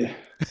 Yeah.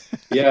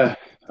 Yeah.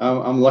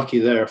 I'm lucky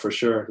there for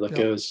sure. Like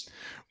it was.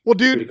 Well,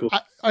 dude, cool.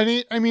 I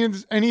mean,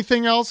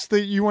 anything else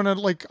that you want to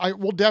like? I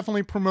will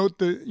definitely promote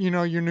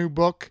your new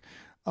book,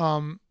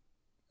 and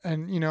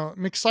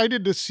I'm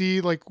excited to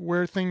see like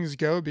where things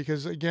go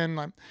because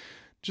again,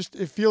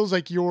 it feels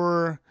like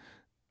you're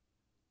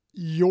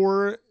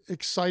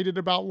excited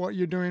about what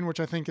you're doing, which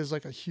I think is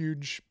like a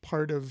huge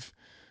part of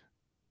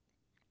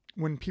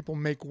when people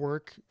make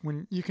work,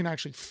 when you can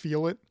actually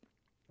feel it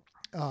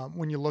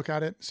when you look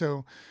at it.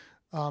 So.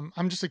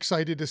 I'm just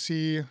excited to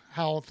see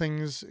how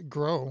things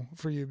grow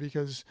for you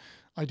because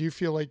I do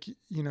feel like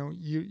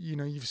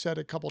you've said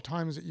a couple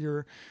times that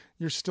you're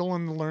still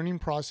in the learning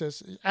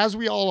process, as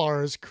we all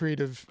are as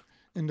creative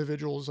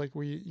individuals. Like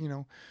we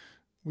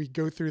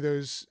go through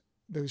those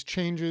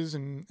changes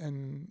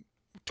and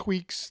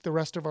tweaks the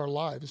rest of our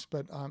lives.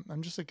 But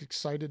I'm just like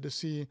excited to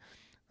see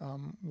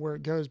where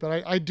it goes.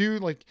 But I do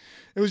like,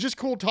 it was just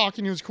cool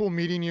talking to you. It was cool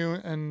meeting you.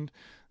 And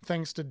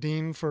thanks to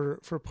Dean for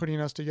putting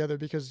us together,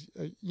 because,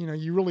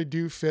 you really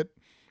do fit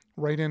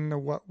right into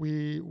what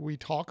we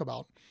talk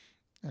about.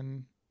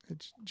 And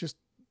it's just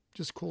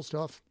cool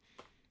stuff.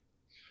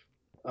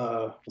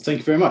 Well, thank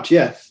you very much.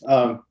 Yeah.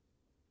 I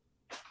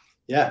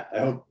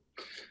hope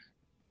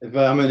if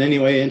I'm in any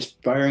way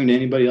inspiring to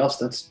anybody else,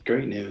 that's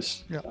great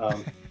news. Yeah.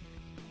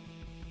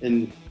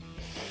 And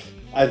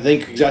I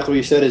think exactly what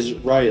you said is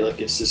right.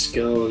 Like, it's a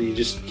skill. You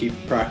just keep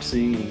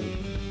practicing,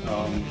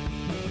 and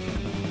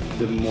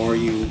the more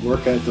you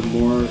work at it, the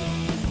more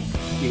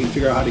you can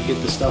figure out how to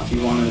get the stuff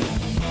you want to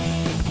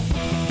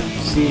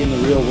see in the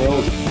real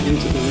world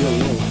into the real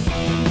world.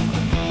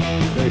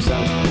 Very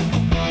satisfying.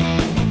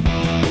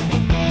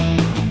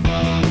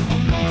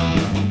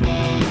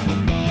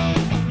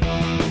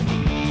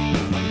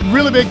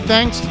 Really big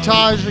thanks to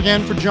Taj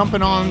again for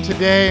jumping on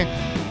today.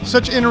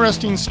 Such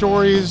interesting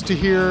stories to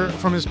hear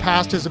from his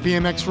past as a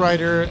BMX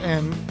rider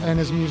and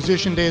his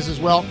musician days as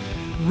well.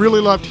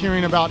 Really loved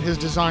hearing about his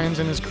designs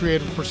and his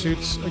creative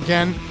pursuits.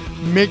 Again,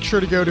 make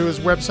sure to go to his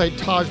website,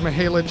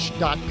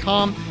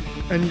 tajmihelich.com,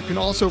 and you can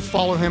also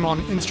follow him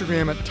on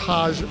Instagram at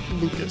Taj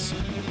Lucas.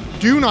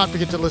 Do not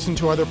forget to listen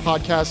to other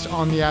podcasts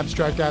on the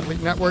Abstract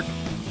Athlete Network,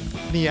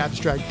 The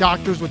Abstract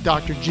Doctors with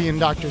Dr. G and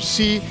Dr.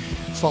 C.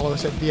 Follow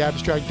us at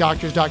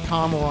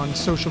theabstractdoctors.com or on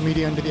social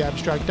media under The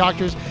Abstract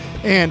Doctors.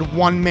 And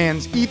One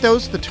Man's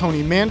Ethos, the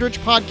Tony Mandrich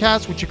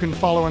podcast, which you can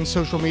follow on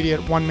social media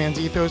at One Man's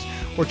Ethos,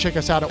 or check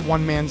us out at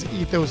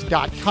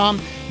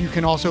onemansethos.com. You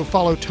can also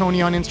follow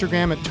Tony on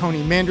Instagram at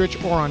Tony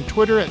Mandrich or on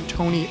Twitter at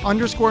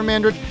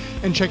Tony_Mandrich,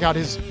 and check out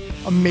his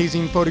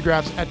amazing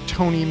photographs at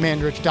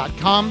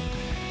tonymandrich.com.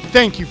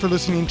 Thank you for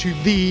listening to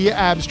The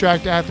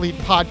Abstract Athlete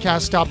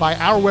Podcast. Stop by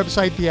our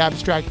website,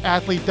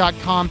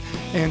 theabstractathlete.com,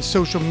 and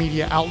social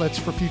media outlets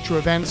for future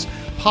events,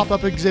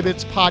 pop-up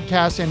exhibits,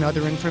 podcasts, and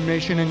other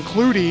information,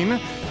 including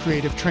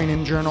creative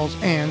training journals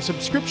and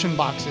subscription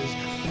boxes.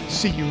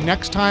 See you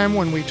next time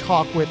when we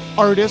talk with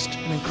an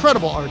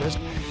incredible artist,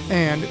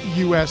 and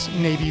U.S.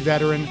 Navy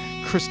veteran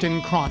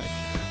Kristen Cronick.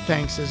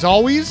 Thanks as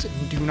always,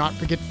 and do not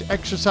forget to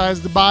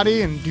exercise the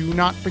body, and do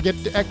not forget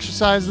to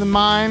exercise the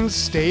mind.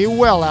 Stay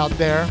well out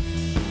there.